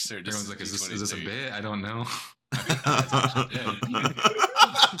 Everyone's like, is this a bit? I don't know.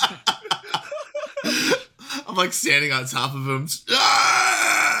 I'm like standing on top of him.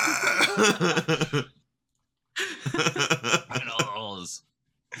 Panels.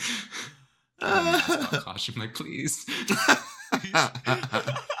 Costume, like, please.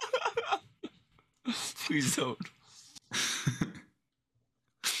 Please don't.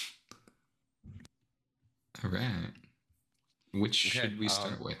 All right. Which should we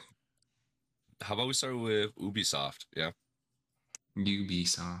start with? How about we start with Ubisoft? Yeah.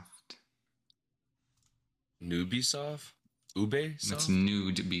 Ubisoft. Nubisoft? Ubisoft? That's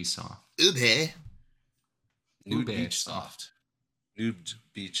Nude Besoft. Ube. Nude Beach Soft. Nude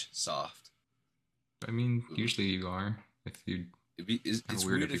Beach Soft. I mean, usually you are. If you, it's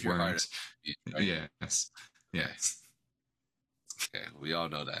weird if you're hard. Right? Yes. Okay, we all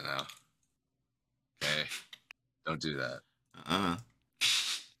know that now. Okay, don't do that.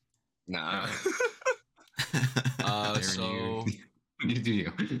 Nah. So you do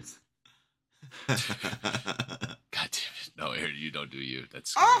you. God damn it! No, Aaron, you don't do you.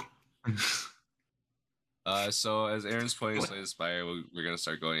 That's scary. So as Aaron's playing Slay the Spire, we're gonna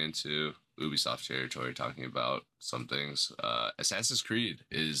start going into Ubisoft territory, talking about some things. Assassin's Creed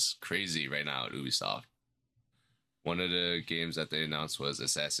is crazy right now at Ubisoft. One of the games that they announced was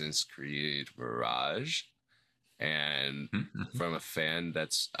Assassin's Creed Mirage, and from a fan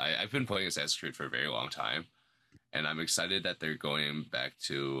I've been playing Assassin's Creed for a very long time, and I'm excited that they're going back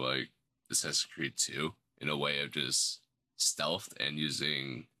to like Assassin's Creed 2 in a way of just stealth and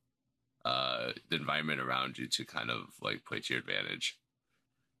using the environment around you to kind of like play to your advantage.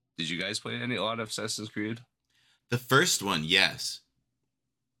 Did you guys play a lot of Assassin's Creed? The first one, yes.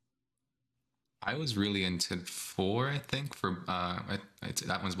 I was really into 4, I think, for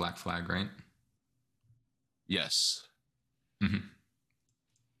that one's Black Flag, right? Yes. Mm-hmm.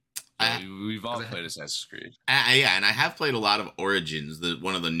 We've all played Assassin's Creed. Yeah, and I have played a lot of Origins,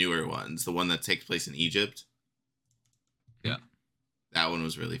 one of the newer ones, the one that takes place in Egypt. Yeah. That one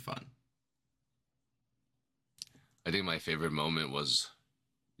was really fun. I think my favorite moment was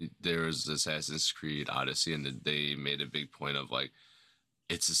there was Assassin's Creed Odyssey, and they made a big point of like,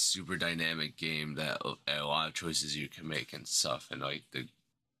 it's a super dynamic game that a lot of choices you can make and stuff, and like the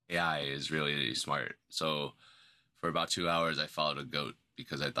AI is really smart. So for about 2 hours, I followed a goat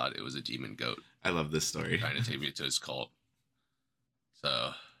because I thought it was a demon goat. I love this story. Trying to take me to his cult.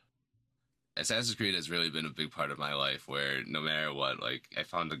 So Assassin's Creed has really been a big part of my life where no matter what, like I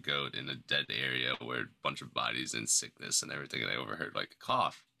found a goat in a dead area where a bunch of bodies and sickness and everything, and I overheard like a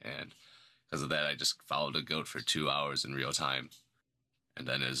cough. And because of that, I just followed a goat for 2 hours in real time. And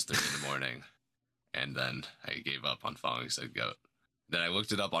then it was 3 in the morning. And then I gave up on following said goat. Then I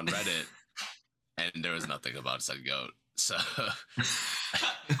looked it up on Reddit, and there was nothing about said goat. So,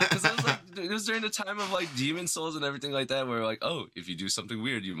 because it was during the time of like Demon Souls and everything like that, where like, oh, if you do something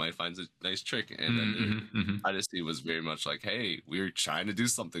weird, you might find a nice trick. And then Odyssey was very much like, hey, we were trying to do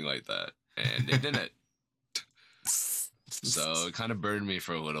something like that, and they didn't. So it kind of burned me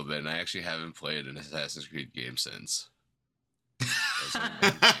for a little bit, and I actually haven't played an Assassin's Creed game since.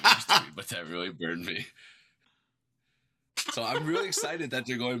 But that really burned me. So I'm really excited that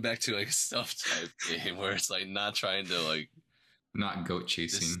they're going back to like a stealth type game where it's like not trying to like not goat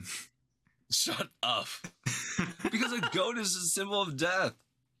chasing. Shut up. Because a goat is a symbol of death.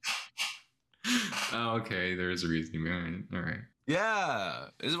 Oh, okay. There is a reason behind it. All right. Yeah.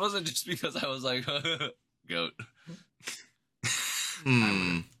 It wasn't just because I was like goat.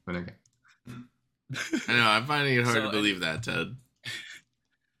 But okay. I know, I'm finding it hard to believe that, Ted.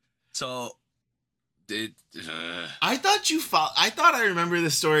 So I thought I remember the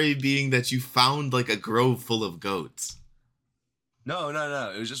story being that you found like a grove full of goats. No.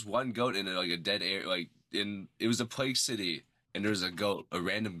 It was just one goat in like a dead area. Like it was a plague city, and there was a goat. A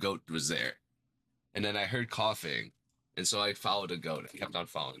random goat was there, and then I heard coughing, and so I followed a goat. I kept on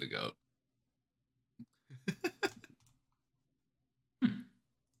following the goat.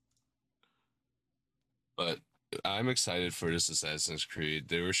 But I'm excited for this Assassin's Creed.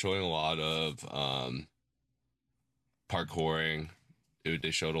 They were showing a lot of parkouring. They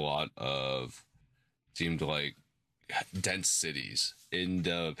showed a lot of seemed like dense cities. In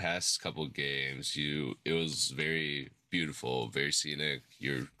the past couple of games, it was very beautiful, very scenic.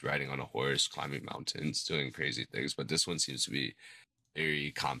 You're riding on a horse, climbing mountains, doing crazy things. But this one seems to be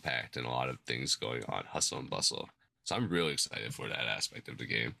very compact and a lot of things going on, hustle and bustle. So I'm really excited for that aspect of the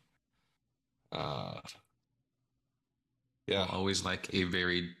game. Yeah, always like a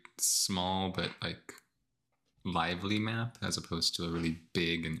very small but like lively map as opposed to a really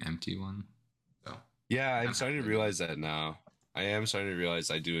big and empty one. So yeah, I'm starting to realize that now. I am starting to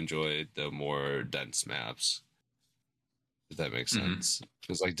realize I do enjoy the more dense maps. If that makes sense,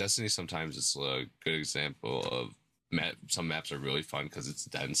 because like Destiny, sometimes it's a good example of some maps are really fun because it's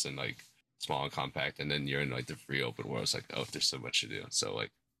dense and like small and compact, and then you're in like the free open world. It's like, oh, there's so much to do, so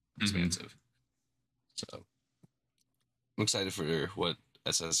like expansive. So I'm excited for what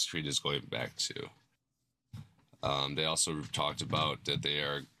Assassin's Creed is going back to. They also talked about that they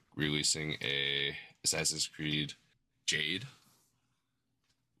are releasing a Assassin's Creed Jade,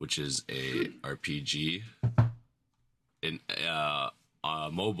 which is a RPG, a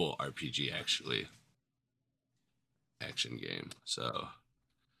mobile RPG actually, action game. So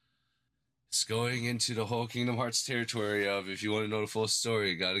it's going into the whole Kingdom Hearts territory of if you want to know the full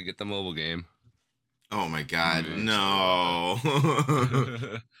story, you got to get the mobile game. Oh my God, no.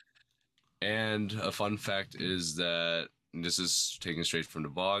 And a fun fact is that, and this is taken straight from the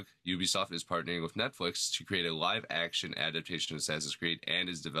blog, Ubisoft is partnering with Netflix to create a live-action adaptation of Assassin's Creed and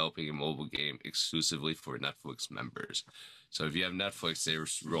is developing a mobile game exclusively for Netflix members. So if you have Netflix, they're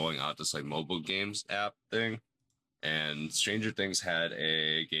rolling out this like mobile games app thing, and Stranger Things had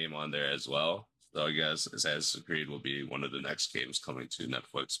a game on there as well. So I guess Assassin's Creed will be one of the next games coming to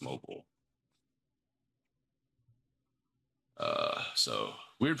Netflix mobile. So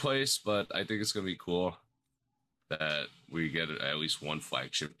weird place, but I think it's gonna be cool that we get at least one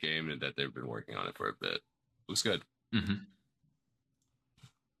flagship game and that they've been working on it for a bit. Looks good.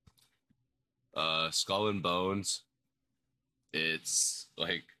 Skull and Bones. It's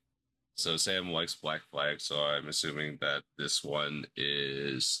like, so Sam likes Black Flag, so I'm assuming that this one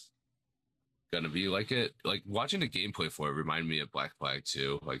is gonna be like it. Like watching the gameplay for it reminded me of Black Flag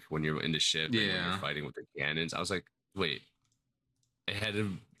too. Like when you're in the ship and when you're fighting with the cannons, I was like, wait. It had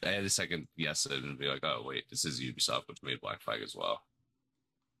I had a second guess it and be like, oh wait, this is Ubisoft, which made Black Flag as well.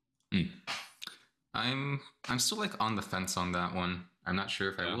 I'm still like on the fence on that one. I'm not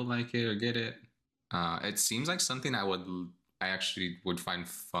sure if I will like it or get it. It seems like something I actually would find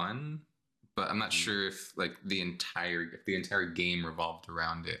fun, but I'm not sure if like the entire game revolved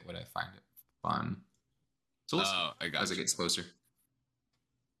around it, would I find it fun? So we'll see as it gets closer.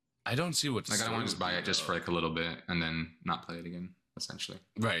 I don't see what like I don't want to just buy it just for like a little bit and then not play it again, essentially.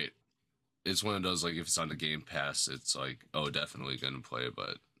 Right. It's one of those like if it's on the Game Pass, it's like, oh, definitely gonna play,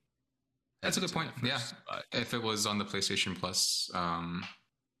 but that's a good point. Yeah. If it was on the PlayStation Plus kind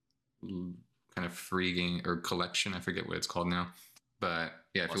of free game or collection, I forget what it's called now. But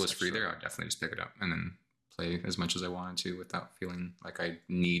yeah, if it was free there, I'd definitely just pick it up and then play as much as I wanted to without feeling like I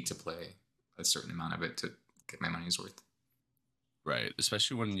need to play a certain amount of it to get my money's worth. Right.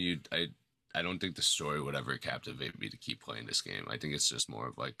 Especially when I don't think the story would ever captivate me to keep playing this game. I think it's just more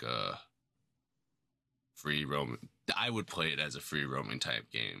of like a free roaming. I would play it as a free roaming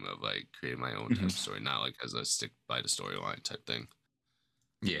type game of like creating my own type of story, not like as a stick by the storyline type thing.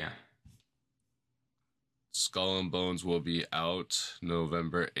 Yeah. Skull and Bones will be out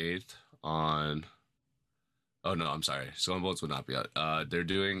November 8th on... Oh, no, I'm sorry. Skull and Bones will not be out. They're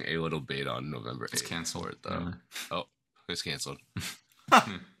doing a little beta on November 8th. It's canceled. For it, though. Oh, it's canceled.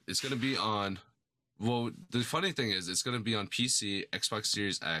 It's going to be on... Well, the funny thing is, it's going to be on PC, Xbox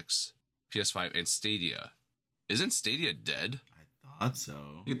Series X, PS5, and Stadia. Isn't Stadia dead? I thought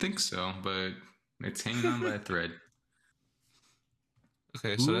so. You'd think so, but it's hanging on by a thread.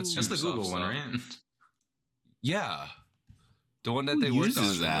 Okay, so that's the Google one, right? Yeah, the one that they worked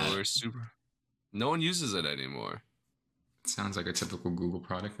on. That? No one uses it anymore. It sounds like a typical Google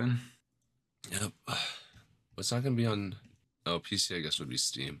product, then. Yep. What's not going to be on? Oh, PC, I guess would be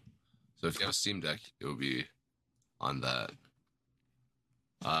Steam. So if you have a Steam Deck, it would be on that.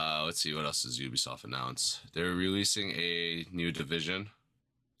 Let's see what else does Ubisoft announce. They're releasing a new Division.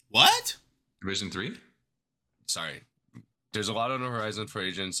 What? Division 3? Sorry. There's a lot on the horizon for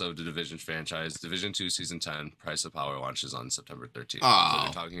Agents of the Division franchise. Division 2 Season 10, Price of Power launches on September 13th. Oh. So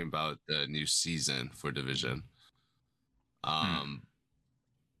they're talking about the new season for Division.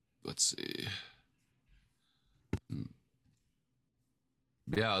 Let's see.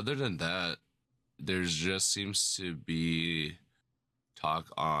 Yeah, other than that, there's just seems to be talk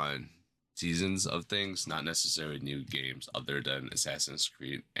on seasons of things, not necessarily new games, other than Assassin's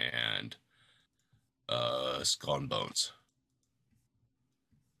Creed and Skull and Bones.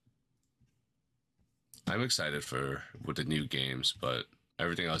 I'm excited with the new games, but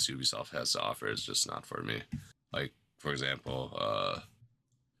everything else Ubisoft has to offer is just not for me. Like, for example,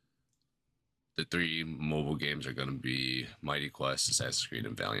 the 3 mobile games are going to be Mighty Quest, Assassin's Creed,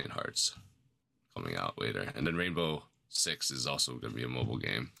 and Valiant Hearts coming out later. And then Rainbow Six is also going to be a mobile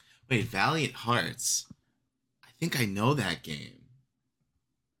game. Wait, Valiant Hearts? I think I know that game.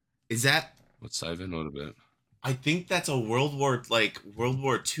 Is that... Let's dive in a little bit. I think that's a World War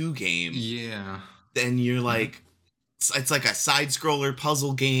II game. Yeah. Then you're like... It's like a side-scroller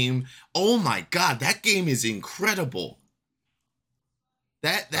puzzle game. Oh my god, that game is incredible.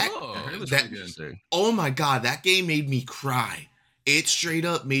 Oh my god, that game made me cry. It straight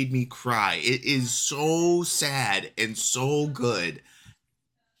up made me cry. It is so sad and so good.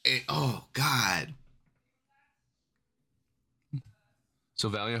 Oh god. So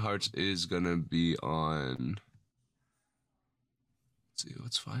Valiant Hearts is gonna be on. Let's see,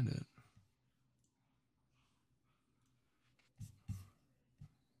 let's find it.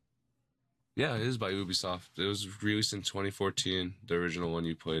 Yeah, it is by Ubisoft. It was released in 2014, the original one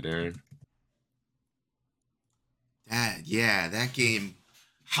you played, Aaron. That game.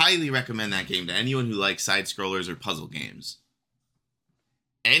 Highly recommend that game to anyone who likes side scrollers or puzzle games.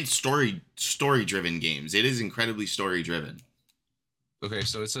 And story-driven games. It is incredibly story-driven. Okay,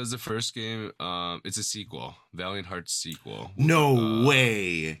 so it says the first game, it's a sequel, Valiant Hearts sequel. No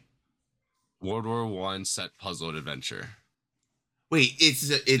way. World War I set puzzle adventure. Wait, it's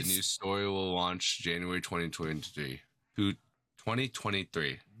the new story will launch January 2023.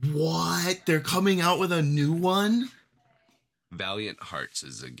 2023. What? They're coming out with a new one? Valiant Hearts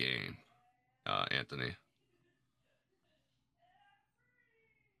is a game, Anthony.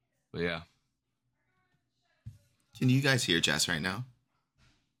 But yeah. Can you guys hear Jess right now?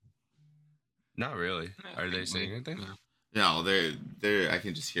 Not really. Are they saying anything? No, they're. I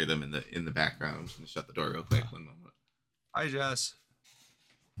can just hear them in the background. I'm just gonna shut the door real quick. 1 moment. Hi, Jess.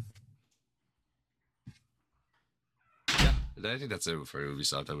 Yeah, I think that's it for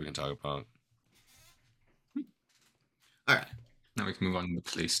Ubisoft that we can talk about. All right. Now we can move on to the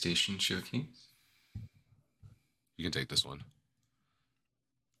PlayStation showcase. You can take this one.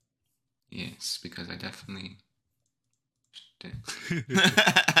 Yes, because I definitely did.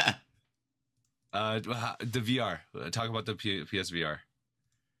 The VR. Talk about the PSVR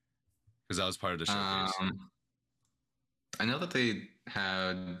because that was part of the showcase. I know that they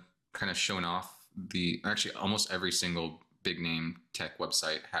had kind of shown off actually almost every single big name tech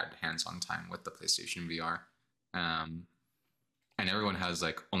website had hands-on time with the PlayStation VR, and everyone has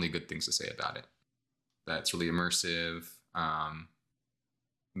like only good things to say about it. That's really immersive.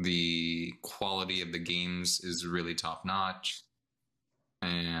 The quality of the games is really top notch,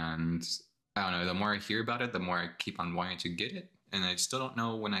 and I don't know. The more I hear about it, the more I keep on wanting to get it, and I still don't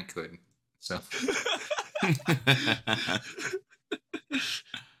know when I could. So.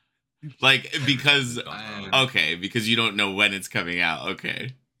 Like, because because you don't know when it's coming out.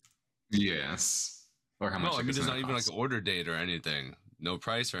 Okay. Yes. Or how much. No, I mean, there's not even like an order date or anything. No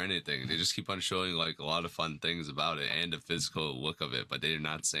price or anything. They just keep on showing like a lot of fun things about it and the physical look of it, but they're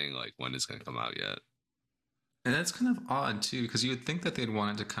not saying like when it's gonna come out yet. And that's kind of odd too, because you would think that they'd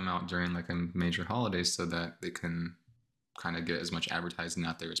want it to come out during like a major holiday so that they can kind of get as much advertising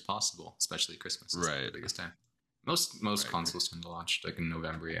out there as possible, especially Christmas. Right. The biggest time. Most consoles tend to launch like in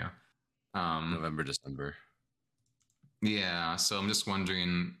November, yeah. November, December. Yeah, so I'm just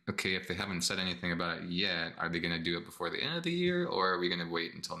wondering, okay, if they haven't said anything about it yet, are they going to do it before the end of the year, or are we going to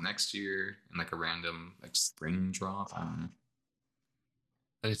wait until next year in like a random like spring drop? I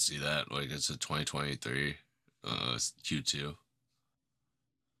could see that. Like it's a 2023 Q2.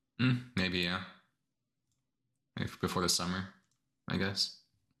 Maybe, yeah. Maybe before the summer, I guess.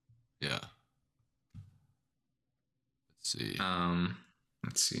 Yeah. Let's see.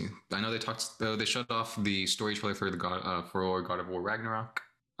 Let's see. I know they shut off the story trailer for God of War Ragnarok,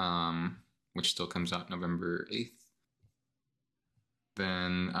 which still comes out November 8th.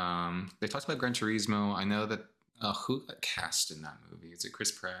 Then they talked about Gran Turismo. I know that who got cast in that movie? Is it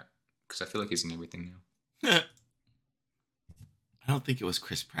Chris Pratt? Because I feel like he's in everything now. I don't think it was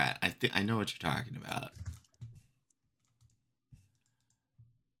Chris Pratt. I know what you're talking about.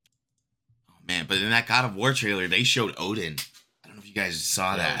 Oh man, but in that God of War trailer, they showed Odin. I don't know if you guys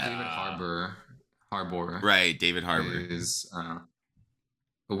saw that. David Harbour. Right, David Harbour is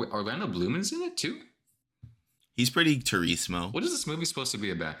Orlando Bloom is in it too. He's pretty Turismo. What is this movie supposed to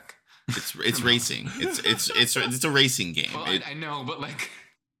be about? It's racing. It's a racing game. Well, I know, but like,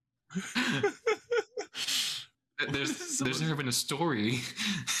 there's never been a story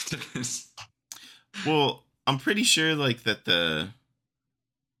to this. Well, I'm pretty sure like that the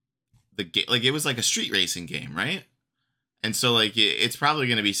game, like it was like a street racing game, right? And so like it's probably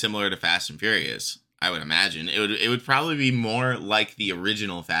going to be similar to Fast and Furious. I would imagine it would probably be more like the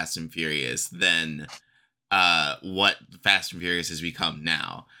original Fast and Furious than what Fast and Furious has become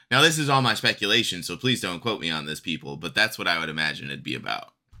now. Now this is all my speculation, so please don't quote me on this, people. But that's what I would imagine it'd be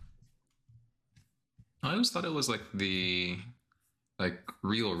about. I always thought it was like the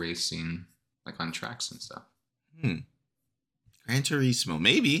real racing, like on tracks and stuff. Gran Turismo,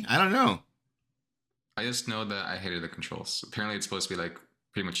 maybe. I don't know. I just know that I hated the controls. Apparently, it's supposed to be like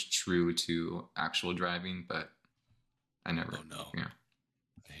pretty much true to actual driving, but I never. Oh no! Yeah,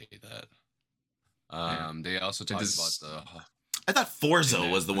 I hate that. They also talked about the. I thought Forza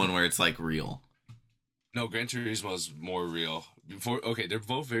was the one where it's like real. No, Gran Turismo is more real. They're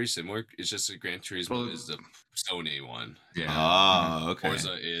both very similar. It's just that Gran Turismo is the Sony one. Yeah. Oh, okay.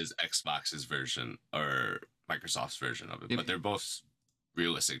 Forza is Xbox's version or Microsoft's version of it, but they're both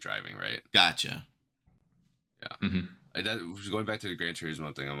realistic driving, right? Gotcha. Yeah. Mm-hmm. Going back to the Gran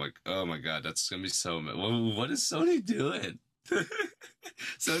Turismo thing, I'm like, oh my god, that's gonna be so. What is Sony doing?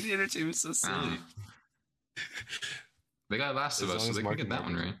 Sony Entertainment's so silly. They got Last of Us, so they can get that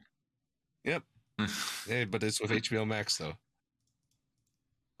one right. Yep. Yeah, but it's with HBO Max though.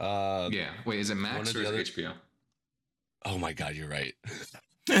 Yeah. Wait, is it Max or is it HBO? Oh my god, you're right.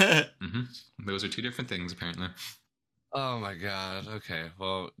 Those are two different things, apparently. Oh my god. Okay.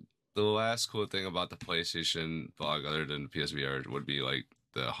 Well, the last cool thing about the PlayStation blog, other than PSVR, would be like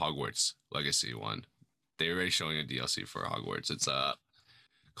the Hogwarts Legacy one. They're already showing a DLC for Hogwarts. It's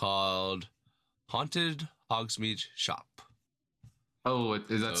called Haunted Hogsmeade Shop. Oh,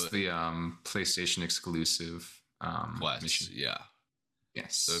 that's the PlayStation exclusive quest mission. Yeah.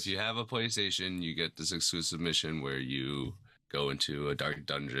 Yes. So if you have a PlayStation, you get this exclusive mission where you go into a dark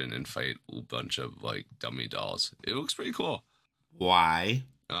dungeon and fight a bunch of like dummy dolls. It looks pretty cool. Why?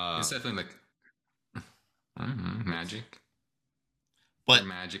 It's definitely like magic. But they're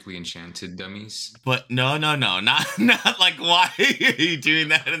magically enchanted dummies. But no, not like why are you doing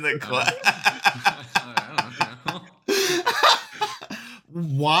that in the class? I don't know.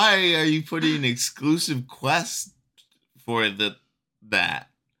 Why are you putting exclusive quests for that?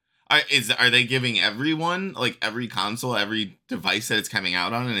 Are they giving everyone, like every console, every device that it's coming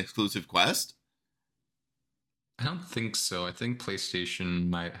out on, an exclusive quest? I don't think so. I think PlayStation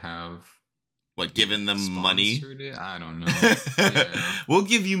might have What, giving them money? sponsored it. I don't know. Yeah. We'll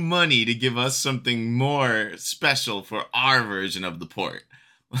give you money to give us something more special for our version of the port.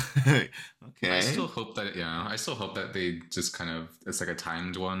 Okay. I still hope that they just kind of, it's like a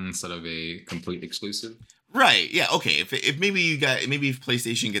timed one instead of a complete exclusive. Right. Yeah. Okay. If maybe if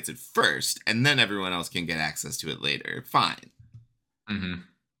PlayStation gets it first and then everyone else can get access to it later, fine. Mm-hmm.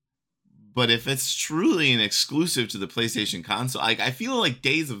 But if it's truly an exclusive to the PlayStation console, I feel like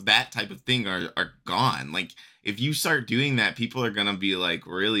days of that type of thing are gone. Like, if you start doing that, people are gonna be like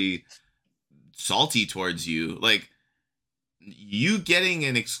really salty towards you. Like, you getting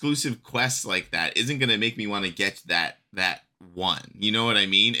an exclusive quest like that isn't gonna make me want to get that one. You know what I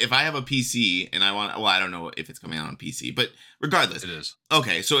mean? If I have a PC and I don't know if it's coming out on PC, but regardless, It is.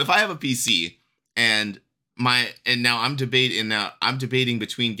 Okay, so if I have a PC and now I'm debating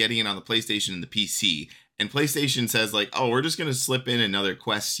between getting it on the PlayStation and the PC, and PlayStation says like, oh, we're just gonna slip in another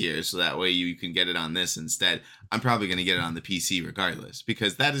quest here so that way you can get it on this instead. I'm probably gonna get it on the PC regardless,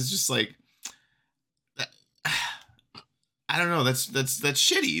 because that is just like, I don't know. That's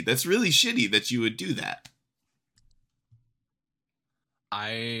shitty. That's really shitty that you would do that.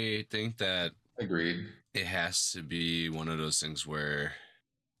 I think that Agreed. it has to be one of those things where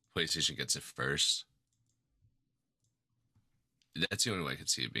PlayStation gets it first. That's the only way I could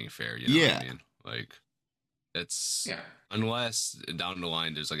see it being fair. You know what I mean? Like, that's unless down the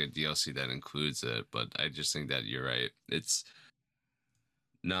line there's like a DLC that includes it. But I just think that you're right. It's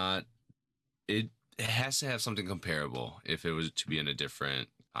not. It has to have something comparable if it was to be in a different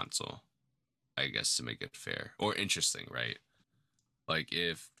console, I guess, to make it fair or interesting, right? Like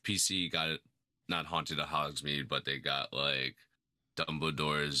if PC got it, not Haunted of Hogsmeade, but they got like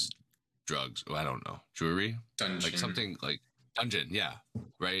Dumbledore's drugs. Oh, I don't know, jewelry, Dungeon. like something like dungeon, yeah,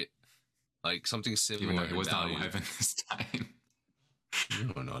 right. Like something similar. Even though it was not 11 this time.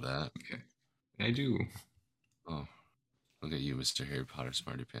 You don't know that. Okay. I do. Oh, look at you, Mr. Harry Potter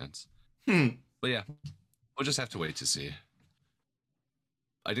Smarty Pants. But yeah, we'll just have to wait to see.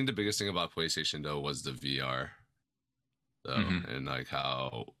 I think the biggest thing about PlayStation though was the VR, though, and like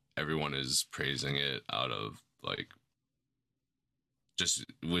how everyone is praising it out of like just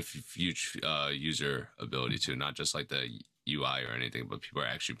with huge user ability too, not just like the UI or anything, but people are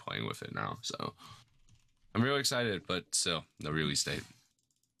actually playing with it now. So I'm really excited, but still no release date.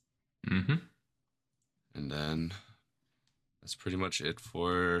 And then that's pretty much it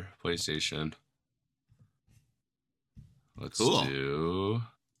for PlayStation. Let's do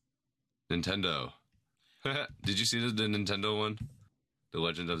Nintendo. Did you see the Nintendo one? The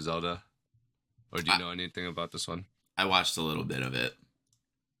Legend of Zelda? Or do you know anything about this one? I watched a little bit of it.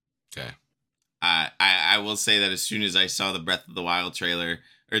 Okay. I will say that as soon as I saw the Breath of the Wild trailer,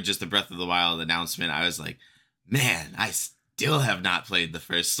 or just the Breath of the Wild announcement, I was like, man, I still have not played the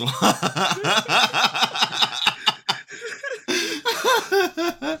first one.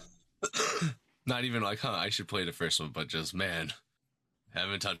 Not even like, I should play the first one, but just, man,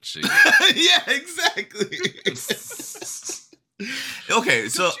 haven't touched it. Yeah, exactly. Okay,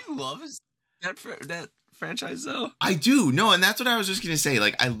 so don't you love that franchise though? I do. No, and that's what I was just gonna say.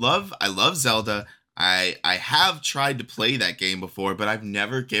 Like, I love Zelda. I have tried to play that game before, but I've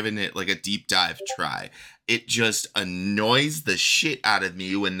never given it like a deep dive try. It just annoys the shit out of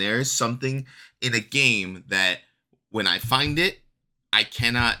me when there's something in a game that when I find it, I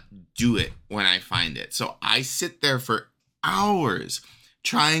cannot do it when I find it. So I sit there for hours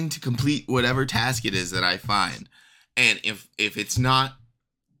trying to complete whatever task it is that I find. And if it's not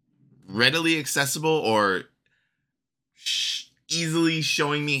readily accessible or easily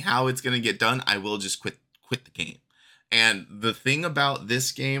showing me how it's going to get done, I will just quit the game. And the thing about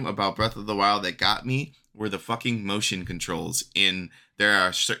this game, about Breath of the Wild, that got me were the fucking motion controls. There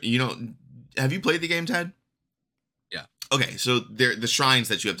are, have you played the game, Ted? Yeah. Okay, so they're the shrines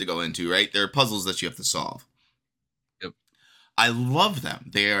that you have to go into, right? There are puzzles that you have to solve. Yep. I love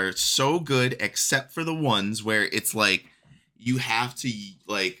them. They are so good, except for the ones where it's like you have to,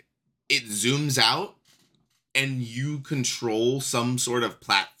 like, it zooms out and you control some sort of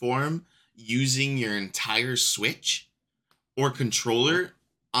platform using your entire Switch or controller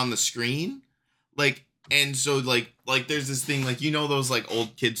on the screen. Like, and so like there's this thing, like, those like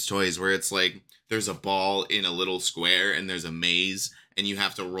old kids toys where it's like there's a ball in a little square and there's a maze and you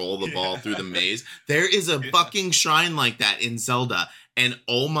have to roll the ball through the maze. There is a fucking shrine like that in Zelda. And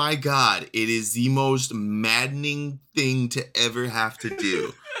oh my God, it is the most maddening thing to ever have to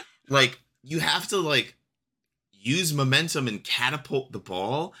do. Like, you have to like use momentum and catapult the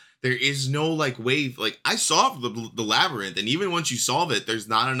ball. There is no like wave. Like I solved the labyrinth, and even once you solve it, there's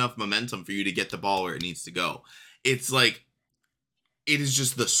not enough momentum for you to get the ball where it needs to go. It's like, it is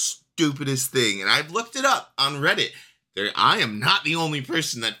just the stupidest thing. And I've looked it up on Reddit. I am not the only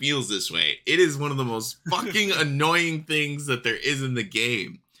person that feels this way. It is one of the most fucking annoying things that there is in the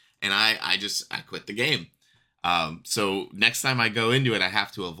game. And I quit the game. So next time I go into it, I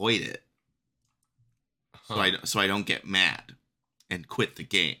have to avoid it. So I don't get mad and quit the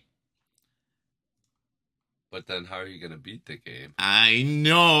game. But then how are you going to beat the game? I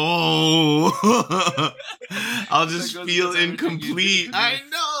know. I'll just feel incomplete. I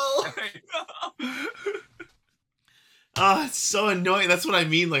know. Oh, it's so annoying. That's what I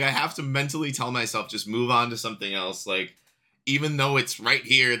mean. Like, I have to mentally tell myself, just move on to something else. Like, even though it's right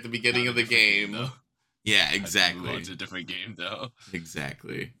here at the beginning of the game. Yeah, exactly. Move on to a different game, though.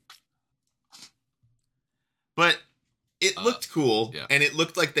 Exactly. But it looked cool, and it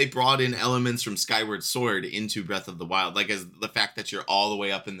looked like they brought in elements from Skyward Sword into Breath of the Wild, like as the fact that you're all the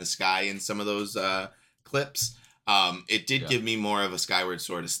way up in the sky in some of those clips. It did give me more of a Skyward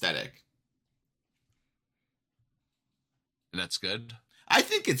Sword aesthetic. And that's good? I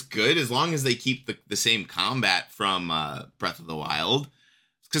think it's good as long as they keep the same combat from Breath of the Wild.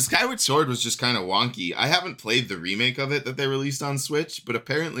 Because Skyward Sword was just kind of wonky. I haven't played the remake of it that they released on Switch, but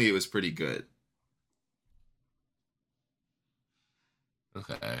apparently it was pretty good.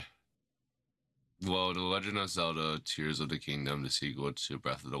 Okay. Well, The Legend of Zelda Tears of the Kingdom, the sequel to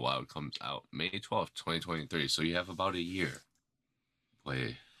Breath of the Wild, comes out May 12th, 2023. So you have about a year to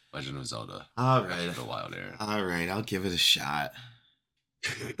play Legend of Zelda. All Breath right. of the Wild, Aaron. All right, I'll give it a shot.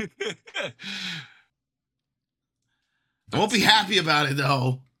 I won't be happy about it,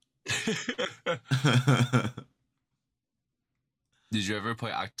 though. Did you ever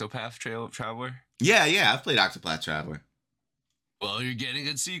play Octopath Traveler? Yeah, I've played Octopath Traveler. Well, you're getting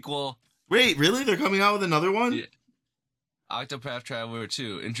a sequel. Wait, really? They're coming out with another one? Yeah. Octopath Traveler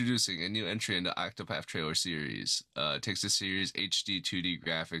 2, introducing a new entry into Octopath Traveler series. Takes the series HD 2D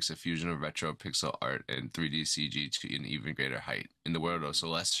graphics, a fusion of retro pixel art, and 3D CG to an even greater height. In the world of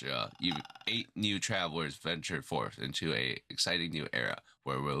Celestia, 8 new travelers venture forth into a exciting new era.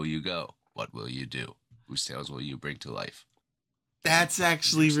 Where will you go? What will you do? Whose tales will you bring to life? That's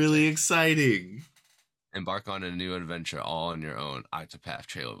actually really exciting. Embark on a new adventure all on your own. Octopath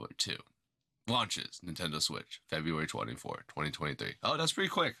Traveler 2. Launches Nintendo Switch February 24, 2023. Oh, that's pretty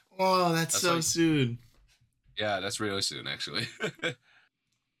quick. Oh, that's so like, soon. Yeah, that's really soon, actually.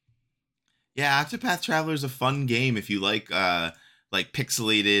 Yeah, Octopath Traveler is a fun game if you like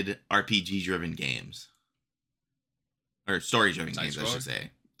pixelated RPG-driven games. Or story-driven games, I should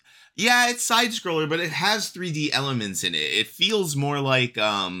say. Yeah, it's side-scroller, but it has 3D elements in it. It feels more like,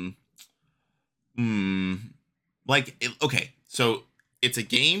 okay, so it's a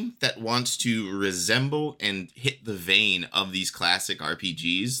game that wants to resemble and hit the vein of these classic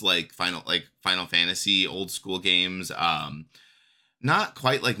RPGs, like Final Fantasy, old school games. Not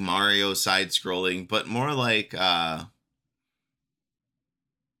quite like Mario side-scrolling, but more like how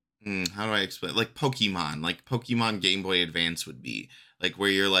do I explain? Like Pokemon Game Boy Advance would be, like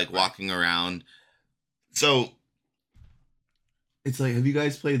where you're like walking around. So it's like, have you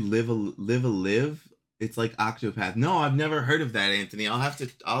guys played Live a Live? It's like Octopath. No, I've never heard of that, Anthony. I'll have to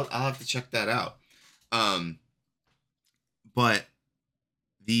check that out. But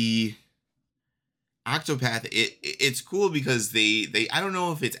the Octopath, it's cool because they I don't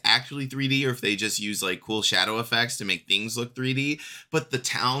know if it's actually 3D or if they just use like cool shadow effects to make things look 3D, but the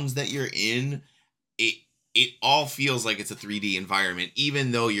towns that you're in, it all feels like it's a 3D environment,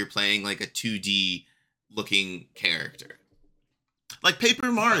 even though you're playing like a 2D looking character. Like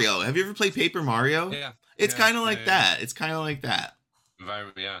Paper Mario. Have you ever played Paper Mario? Yeah. It's kind of like that. It's kind of like that.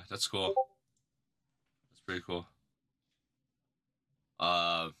 Environment, yeah, that's cool. That's pretty cool.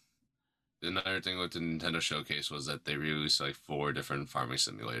 Another thing with the Nintendo Showcase was that they released like 4 different farming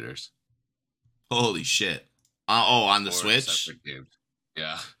simulators. Holy shit. On the 4 Switch? separate games.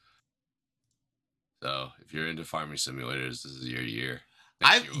 Yeah. So, if you're into farming simulators, this is your year.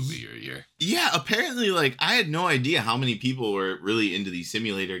 Next year will be your year. Yeah, apparently, like, I had no idea how many people were really into these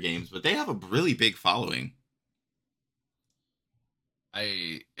simulator games, but they have a really big following.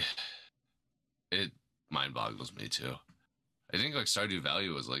 It mind boggles me too. I think like Stardew Valley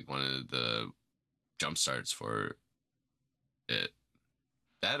was like one of the jump starts for it.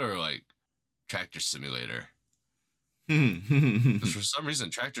 That or like Tractor Simulator. For some reason,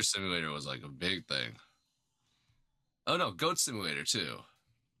 Tractor Simulator was like a big thing. Oh no, Goat Simulator too.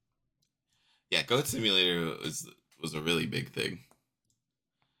 Yeah, Goat Simulator was a really big thing.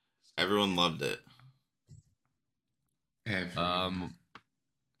 Everyone loved it. Everyone.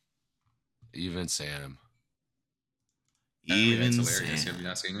 Even Sam. It's Even hilarious. Have you Sam.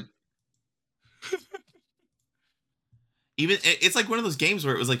 not seen it? Even it's like one of those games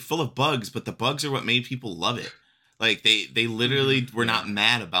where it was like full of bugs, but the bugs are what made people love it. Like they literally were not Yeah.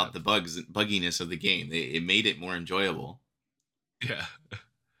 mad about the bugginess of the game. It made it more enjoyable. Yeah.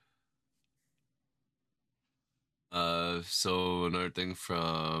 So another thing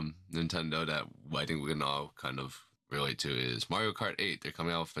from Nintendo that I think we can all kind of relate to is Mario Kart 8. They're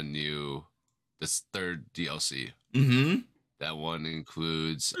coming out with this third DLC. Mm-hmm. That one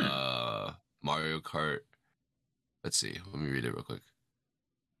includes Mario Kart. Let's see. Let me read it real quick.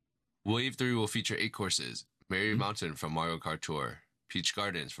 Wave 3 will feature 8 courses. Merry Mountain from Mario Kart Tour, Peach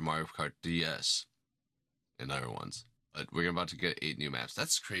Gardens from Mario Kart DS, and other ones. But we're about to get 8 new maps.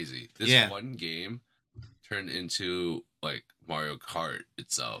 That's crazy. This one game turned into like Mario Kart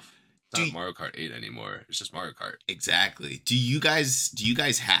itself. It's not Mario Kart 8 anymore. It's just Mario Kart. Exactly. Do you guys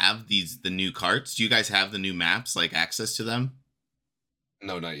have the new carts? Do you guys have the new maps, like access to them?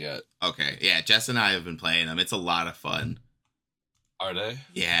 No, not yet. Okay. Yeah, Jess and I have been playing them. It's a lot of fun. Are they?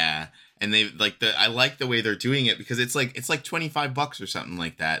 Yeah. And they I like the way they're doing it because it's like $25 or something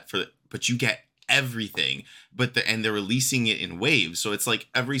like that but you get everything. And they're releasing it in waves. So it's like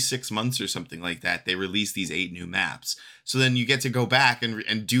every 6 months or something like that, they release these 8 new maps. So then you get to go back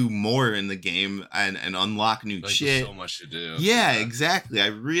and do more in the game and unlock new shit. There's so much to do. Yeah, exactly. I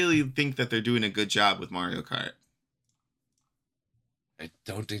really think that they're doing a good job with Mario Kart. I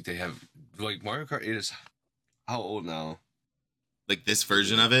don't think they have like Mario Kart 8 is how old now? Like this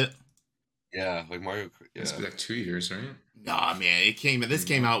version of it? Yeah, like Mario. Yeah. It's been like 2 years, right? Nah, man, this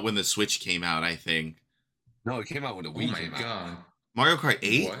came out when the Switch came out, I think. No, it came out when the Wii came out. Mario Kart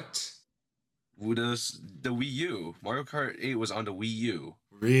 8? What? The Wii U. Mario Kart 8 was on the Wii U.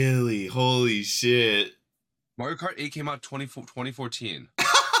 Really? Holy shit. Mario Kart 8 came out 2014.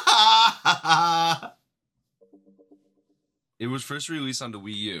 It was first released on the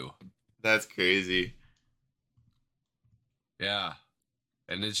Wii U. That's crazy. Yeah.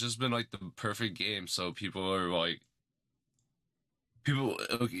 And it's just been like the perfect game. So people are like,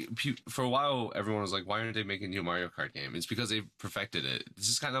 for a while, everyone was like, why aren't they making a new Mario Kart game? It's because they perfected it. This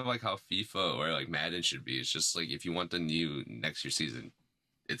is kind of like how FIFA or like Madden should be. It's just like if you want the new next year season,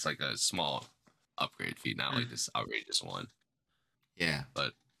 it's like a small upgrade fee, not like this outrageous one. Yeah.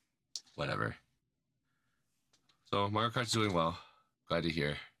 But whatever. So Mario Kart's doing well. Glad to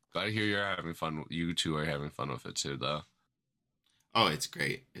hear. Glad to hear you're having fun. You two are having fun with it too, though. Oh, it's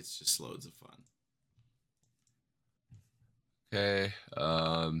great. It's just loads of fun. Okay.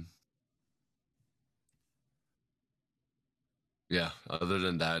 Yeah. Other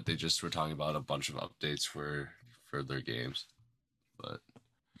than that, they just were talking about a bunch of updates for their games. But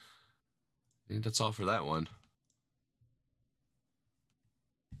I think that's all for that one.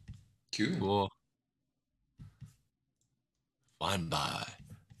 Cool. Fun by.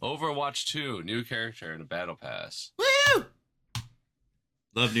 Overwatch 2, new character in a battle pass. Woo!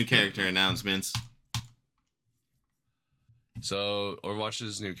 Love new character announcements. So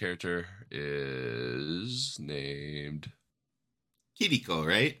Overwatch's new character is named Kiriko,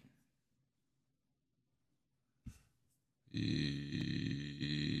 right?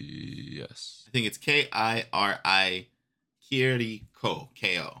 Yes. I think it's Kiri Kiriko.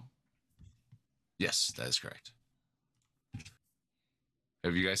 K-O. Yes, that is correct.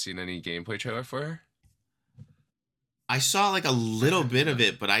 Have you guys seen any gameplay trailer for her? I saw like a little bit of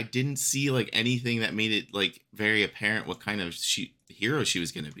it, but I didn't see like anything that made it like very apparent what kind of hero she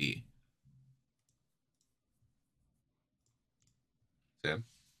was going to be. Sam?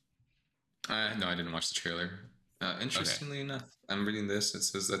 No, I didn't watch the trailer. Interestingly enough, I'm reading this. It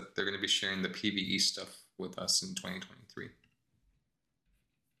says that they're going to be sharing the PvE stuff with us in 2023.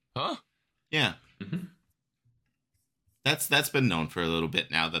 Huh? Yeah. Mm-hmm. That's been known for a little bit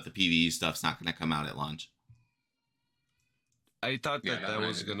now that the PvE stuff's not going to come out at launch. I thought that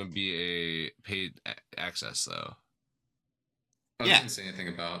was going to be a paid access, though. They didn't say anything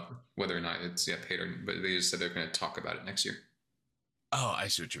about whether or not it's paid or, but they just said they're going to talk about it next year. Oh, I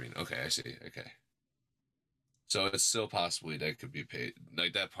see what you mean. Okay, I see. Okay. So it's still possibly that it could be paid.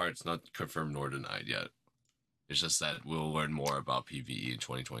 Like that part's not confirmed nor denied yet. It's just that we'll learn more about PvE in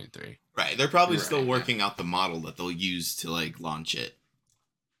 2023. Right. They're probably still working out the model that they'll use to like launch it.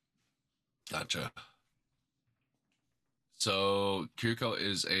 Gotcha. So Kiriko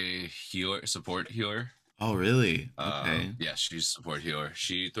is a support healer. Oh, really? Okay. Yeah, she's a support healer.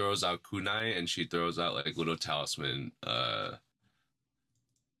 She throws out kunai and she throws out like little talisman.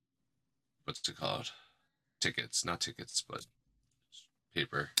 What's it called? Tickets, not tickets, but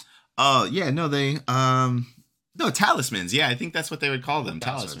paper. Oh yeah, no, they No, talismans. Yeah, I think that's what they would call them.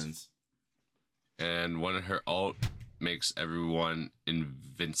 Talismans. Talismans. And when her ult makes everyone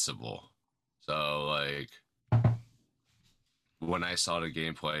invincible. So, like, when I saw the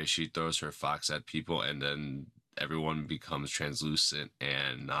gameplay, she throws her fox at people, and then everyone becomes translucent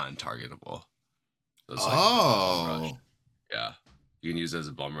and non-targetable. So it's like a bum rush. Yeah. You can use it as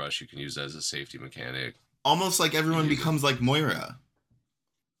a bum rush. You can use it as a safety mechanic. Almost like everyone becomes like Moira.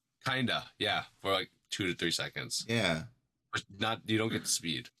 Kinda, yeah. For like 2 to 3 seconds. Yeah. But you don't get the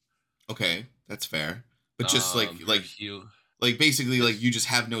speed. Okay, that's fair. But just like you, basically like you just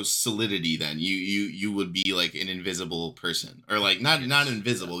have no solidity then. You would be like an invisible person. Or like not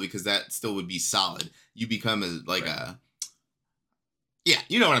invisible because that still would be solid. You become a yeah,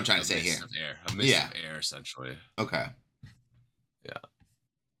 you know what I'm trying to say here. A mist of air, essentially. Okay. Yeah.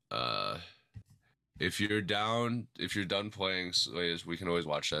 If you're done playing Slays, we can always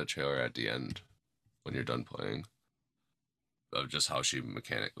watch that trailer at the end when you're done playing. Of just how she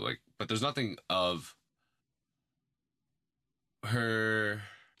but there's nothing of her.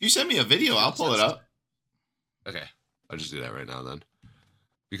 You send me a video, I'll pull it up. Okay, I'll just do that right now then,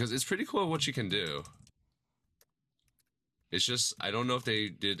 because it's pretty cool what she can do. It's just I don't know if they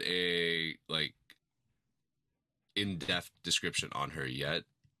did a in-depth description on her yet.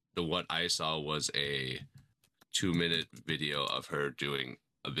 What I saw was a 2-minute video of her doing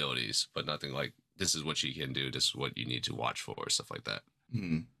abilities, but nothing like this is what she can do, this is what you need to watch for, stuff like that.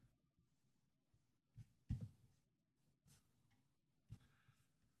 Mm-hmm.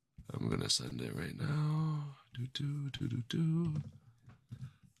 I'm gonna send it right now.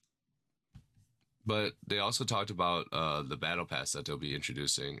 But they also talked about the battle pass that they'll be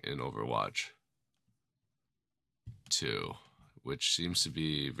introducing in Overwatch 2, which seems to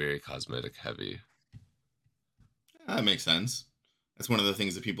be very cosmetic heavy. That makes sense. That's one of the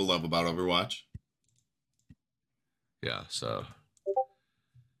things that people love about Overwatch. Yeah, so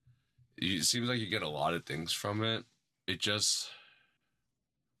it seems like you get a lot of things from it.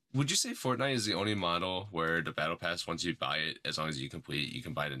 Would you say Fortnite is the only model where the battle pass, once you buy it, as long as you complete it, you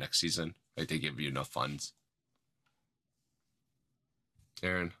can buy the next season? Like they give you enough funds?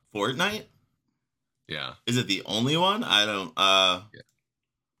 Aaron? Fortnite? Yeah. Is it the only one? I don't that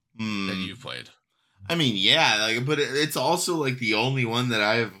you've played. I mean, yeah, but it's also like the only one that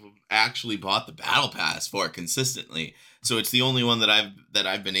I've actually bought the battle pass for consistently. So it's the only one that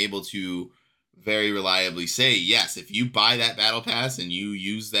I've been able to very reliably say, yes, if you buy that battle pass and you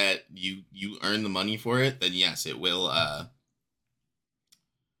use that, you earn the money for it, then yes, it will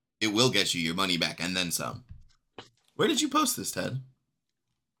get you your money back and then some. Where did you post this, Ted?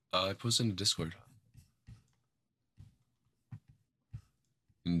 I posted in the Discord.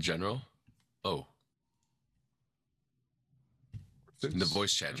 In general? Oh. In the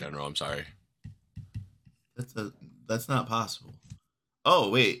voice chat general, I'm sorry. That's not possible.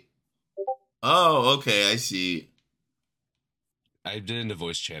 Oh, wait. Oh, okay, I see. I did in the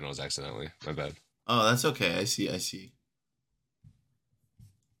voice channels accidentally. My bad. Oh, that's okay. I see.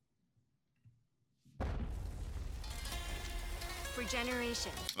 For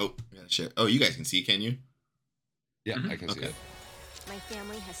generations. Oh, yeah, shit. Oh, you guys can see, can you? Yeah, I can see it. My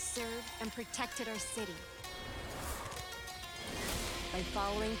family has served and protected our city by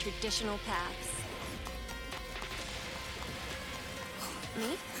following traditional paths.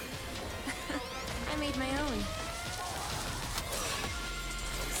 Me? I made my own.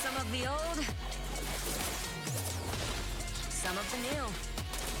 Some of the old, some of the new.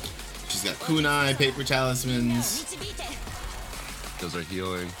 She's got kunai, paper talismans. Those are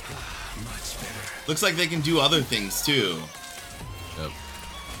healing. Much better. Looks like they can do other things too. Yep.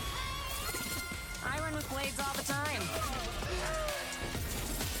 I run with blades all the time.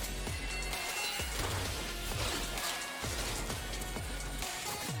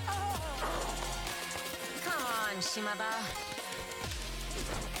 Come on, Shimada.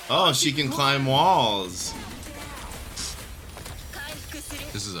 Oh, she can climb walls.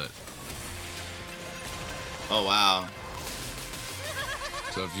 This is it. Oh, wow.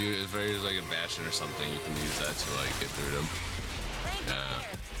 So if there's like a bastion or something, you can use that to like get through them.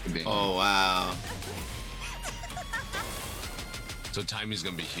 Yeah. Oh, wow. So timing's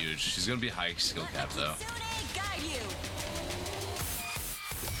gonna be huge. She's gonna be high skill cap though.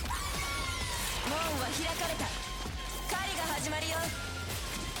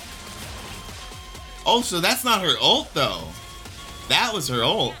 Oh, so that's not her ult though. That was her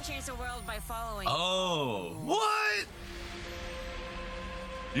ult. Oh, what?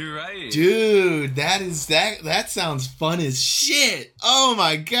 You're right. Dude, that sounds fun as shit. Oh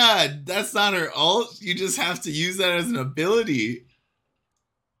my god, that's not her ult. You just have to use that as an ability.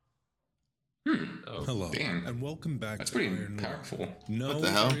 Oh, Hello, Damn. and welcome back That's to pretty Iron Lord. powerful. No, What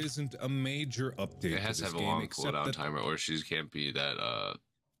the hell? there isn't a major update it has to to this have a game long except cooldown that timer, or she can't be that.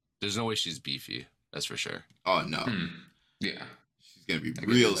 There's no way she's beefy. That's for sure. Oh no, Yeah. she's gonna be I give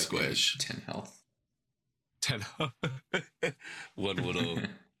real her, like, maybe squish. 10 health. 10. One little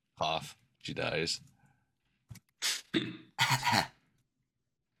cough, she dies. Death.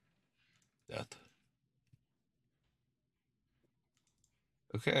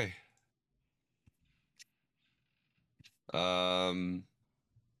 Okay. Modern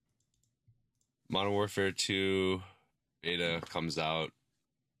Warfare 2 beta comes out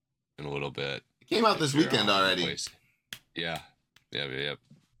in a little bit. It came out If this you're weekend on already. Yeah.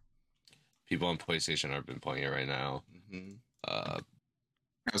 People on PlayStation have been playing it right now. Mm-hmm. I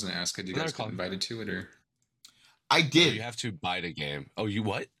was gonna ask, had you Another guys got call. invited to it, or? I No, did. you have to buy the game. Oh, you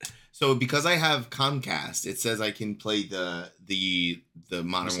what? So because I have Comcast, it says I can play the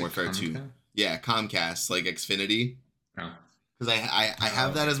Modern Warfare 2. Comcast? Yeah, Comcast, like Xfinity. Oh. Because I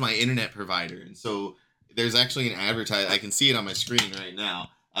have that as my internet provider. And so there's actually an advertise. I can see it on my screen right now.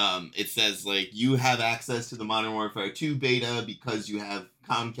 It says like you have access to the Modern Warfare 2 beta because you have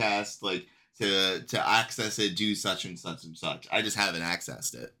Comcast, like to access it, do such and such and such. I just haven't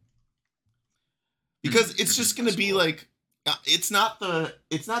accessed it. Because it's just gonna be like it's not the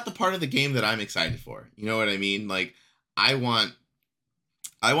part of the game that I'm excited for. You know what I mean? Like I want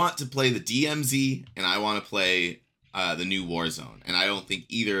to play the DMZ and I want to play the new Warzone, and I don't think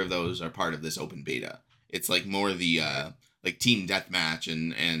either of those are part of this open beta. It's like more the like team deathmatch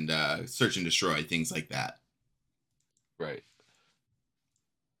and search and destroy, things like that. Right.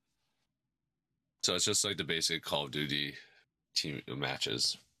 So it's just like the basic Call of Duty team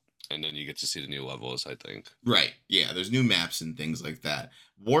matches. And then you get to see the new levels, I think. Right. Yeah, there's new maps and things like that.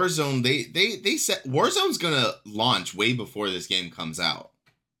 Warzone, they said Warzone's gonna launch way before this game comes out.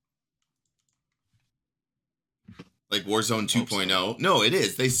 Like Warzone 2.0. So. No, it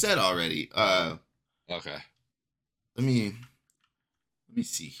is. They said already. Okay. Let me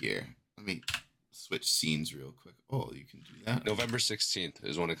see here. Let me switch scenes real quick. Oh, you can do that. November 16th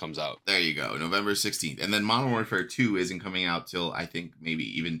is when it comes out. There you go. November 16th. And then Modern Warfare 2 isn't coming out till I think maybe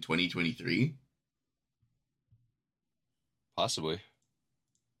even 2023. Possibly.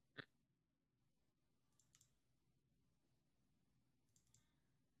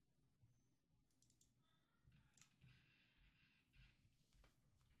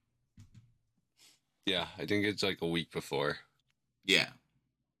 Yeah, I think it's like a week before. Yeah.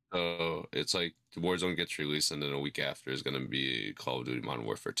 So it's like Warzone gets released, and then a week after is going to be Call of Duty Modern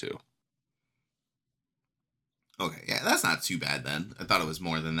Warfare 2. Okay, yeah, that's not too bad then. I thought it was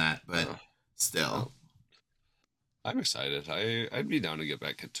more than that, but still. I'm excited. I'd be down to get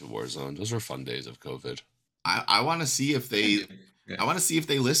back into Warzone. Those were fun days of COVID. I want to see if they I want to see if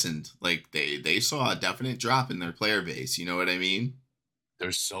they listened. Like they saw a definite drop in their player base. You know what I mean?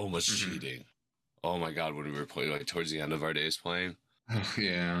 There's so much cheating. Oh my god, when we were playing like towards the end of our days playing. Oh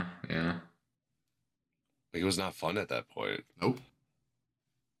yeah. Like it was not fun at that point. Nope.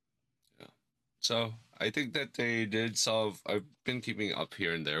 Yeah. So I think that they did solve. I've been keeping up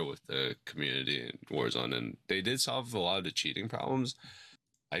here and there with the community in Warzone, and they did solve a lot of the cheating problems.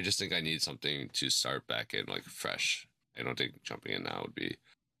 I just think I need something to start back in like fresh. I don't think jumping in now would be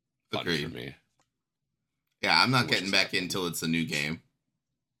fun for me. Yeah, I'm not getting back in until it's a new game.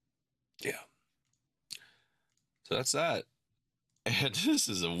 Yeah. So that's that. And this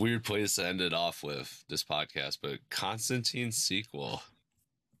is a weird place to end it off with this podcast, but Constantine Sequel.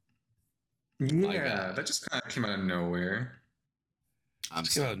 Yeah, that just kind of came out of nowhere.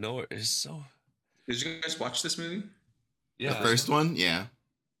 Came out of nowhere. It's so. Did you guys watch this movie? Yeah, the first one. Yeah,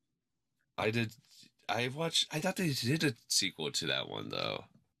 I did. I watched. I thought they did a sequel to that one though.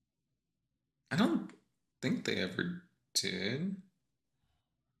 I don't think they ever did.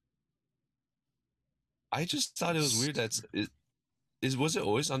 I just thought it was weird. Was it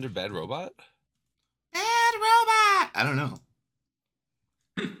always under Bad Robot? Bad Robot. I don't know.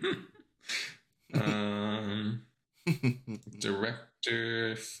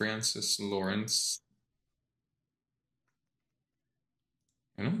 Director Francis Lawrence.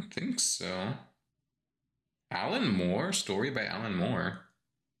 I don't think so. Alan Moore? Story by Alan Moore.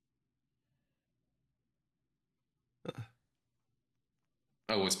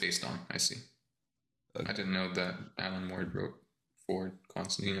 Oh, it's based on. I see. Okay. I didn't know that Alan Moore wrote for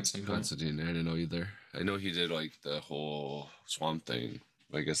Constantine at some point. Constantine, I didn't know either. I know he did like the whole Swamp Thing.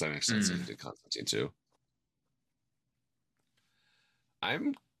 I guess that makes sense that he did Constantine too.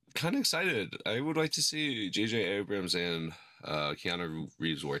 I'm kind of excited. I would like to see J.J. Abrams and Keanu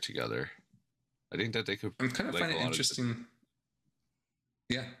Reeves work together. I think that they could. I'm kind of finding it interesting.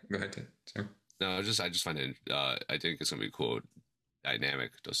 Yeah, go ahead, Ted. Sorry. No, I just find it. I think it's gonna be cool,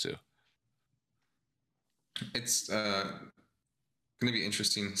 dynamic. Those two. It's gonna be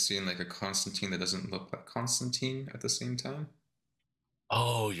interesting seeing like a Constantine that doesn't look like Constantine at the same time.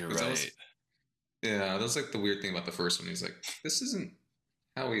 Oh, you're 'Cause that right. was, yeah, that's like the weird thing about the first one. He's like, this isn't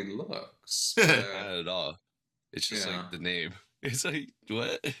how he looks. Not But, at all. It's just yeah. like the name. It's like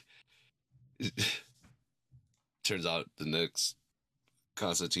what? Turns out the next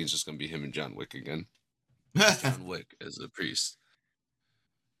Constantine's just gonna be him and John Wick again. John Wick as a priest.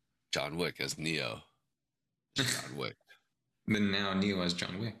 John Wick as Neo. John Wick. Then now Neo as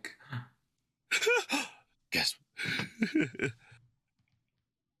John Wick. Guess.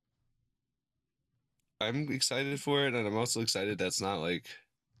 I'm excited for it, and I'm also excited that's not like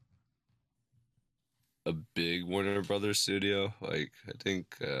a big Warner Brothers studio. Like I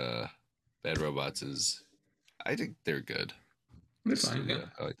think Bad Robots is. I think they're good. They're fine, yeah.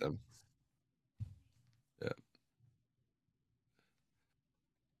 I like them. Yeah.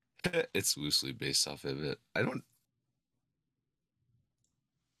 It's loosely based off of it. I don't.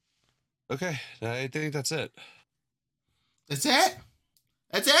 Okay, I think that's it. That's it?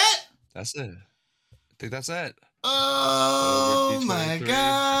 That's it? That's it. I think that's it. Oh Over my D23.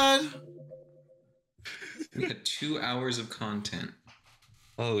 god. We had 2 hours of content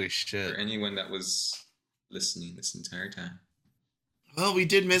Holy for shit. anyone that was listening this entire time. Well, we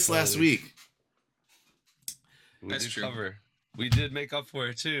did miss last week. We That's did true. cover. We did make up for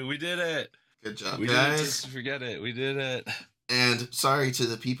it too. We did it. Good job, We didn't guys. just forget it. We did it. And sorry to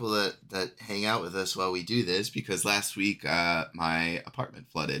the people that hang out with us while we do this, because last week my apartment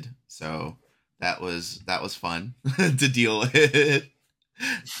flooded. So that was fun to deal with.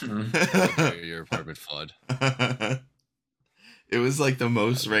 Your apartment flood. It was like the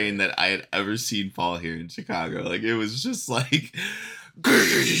most rain that I had ever seen fall here in Chicago. Like it was just like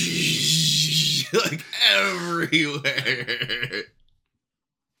like everywhere.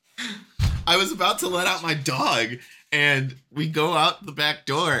 I was about to let out my dog, and we go out the back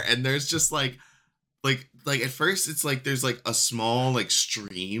door, and there's just like at first it's like there's like a small like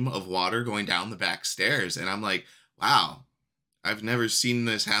stream of water going down the back stairs, and I'm like, wow, I've never seen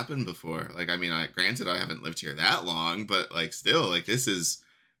this happen before. Like, I mean, granted, I haven't lived here that long, but like still, like this is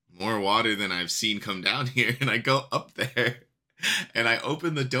more water than I've seen come down here. And I go up there and I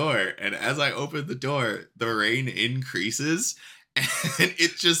open the door, and as I open the door, the rain increases. And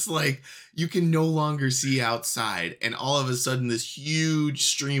it just like you can no longer see outside, and all of a sudden this huge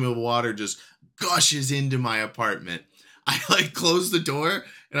stream of water just gushes into my apartment. I like close the door,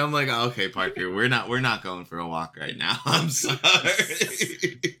 and I'm like, oh, okay, Parker, we're not going for a walk right now. I'm sorry.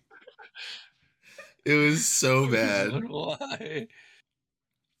 It was so bad. Why?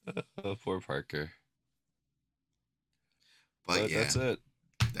 Oh, poor Parker. But yeah, that's it.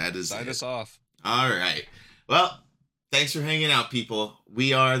 That is Sign it. us off. All right. Well, thanks for hanging out, people.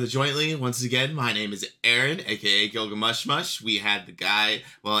 We are the Jointly. Once again, my name is Aaron, aka Gilgamushmush. We had the guy.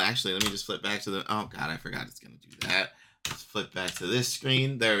 Well, actually, let me just flip back to the. Oh God, I forgot it's gonna do that. Let's flip back to this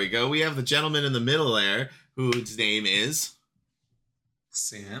screen. There we go. We have the gentleman in the middle there, whose name is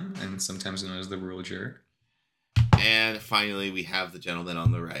Sam, and sometimes known as the Rural Jerk. And finally, we have the gentleman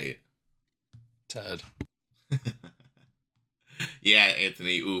on the right. Ted. Yeah,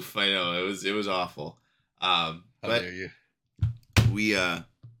 Anthony. Oof, I know it was awful. How But dare you? we are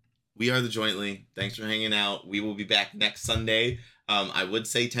the Jointly. Thanks for hanging out. We will be back next Sunday. I would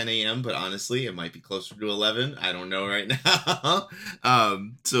say 10 a.m., but honestly, it might be closer to 11. I don't know right now.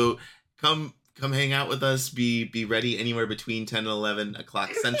 So come hang out with us. Be ready anywhere between 10 and 11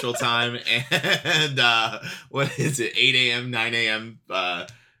 o'clock Central Time. And what is it? 8 a.m., 9 a.m.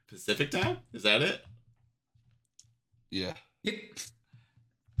 Pacific Time? Is that it? Yeah. Yep.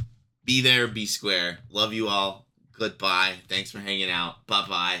 Be there, be square. Love you all. Goodbye. Thanks for hanging out.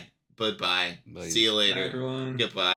 Bye-bye. Goodbye. Bye. See you later. Bye, everyone. Goodbye.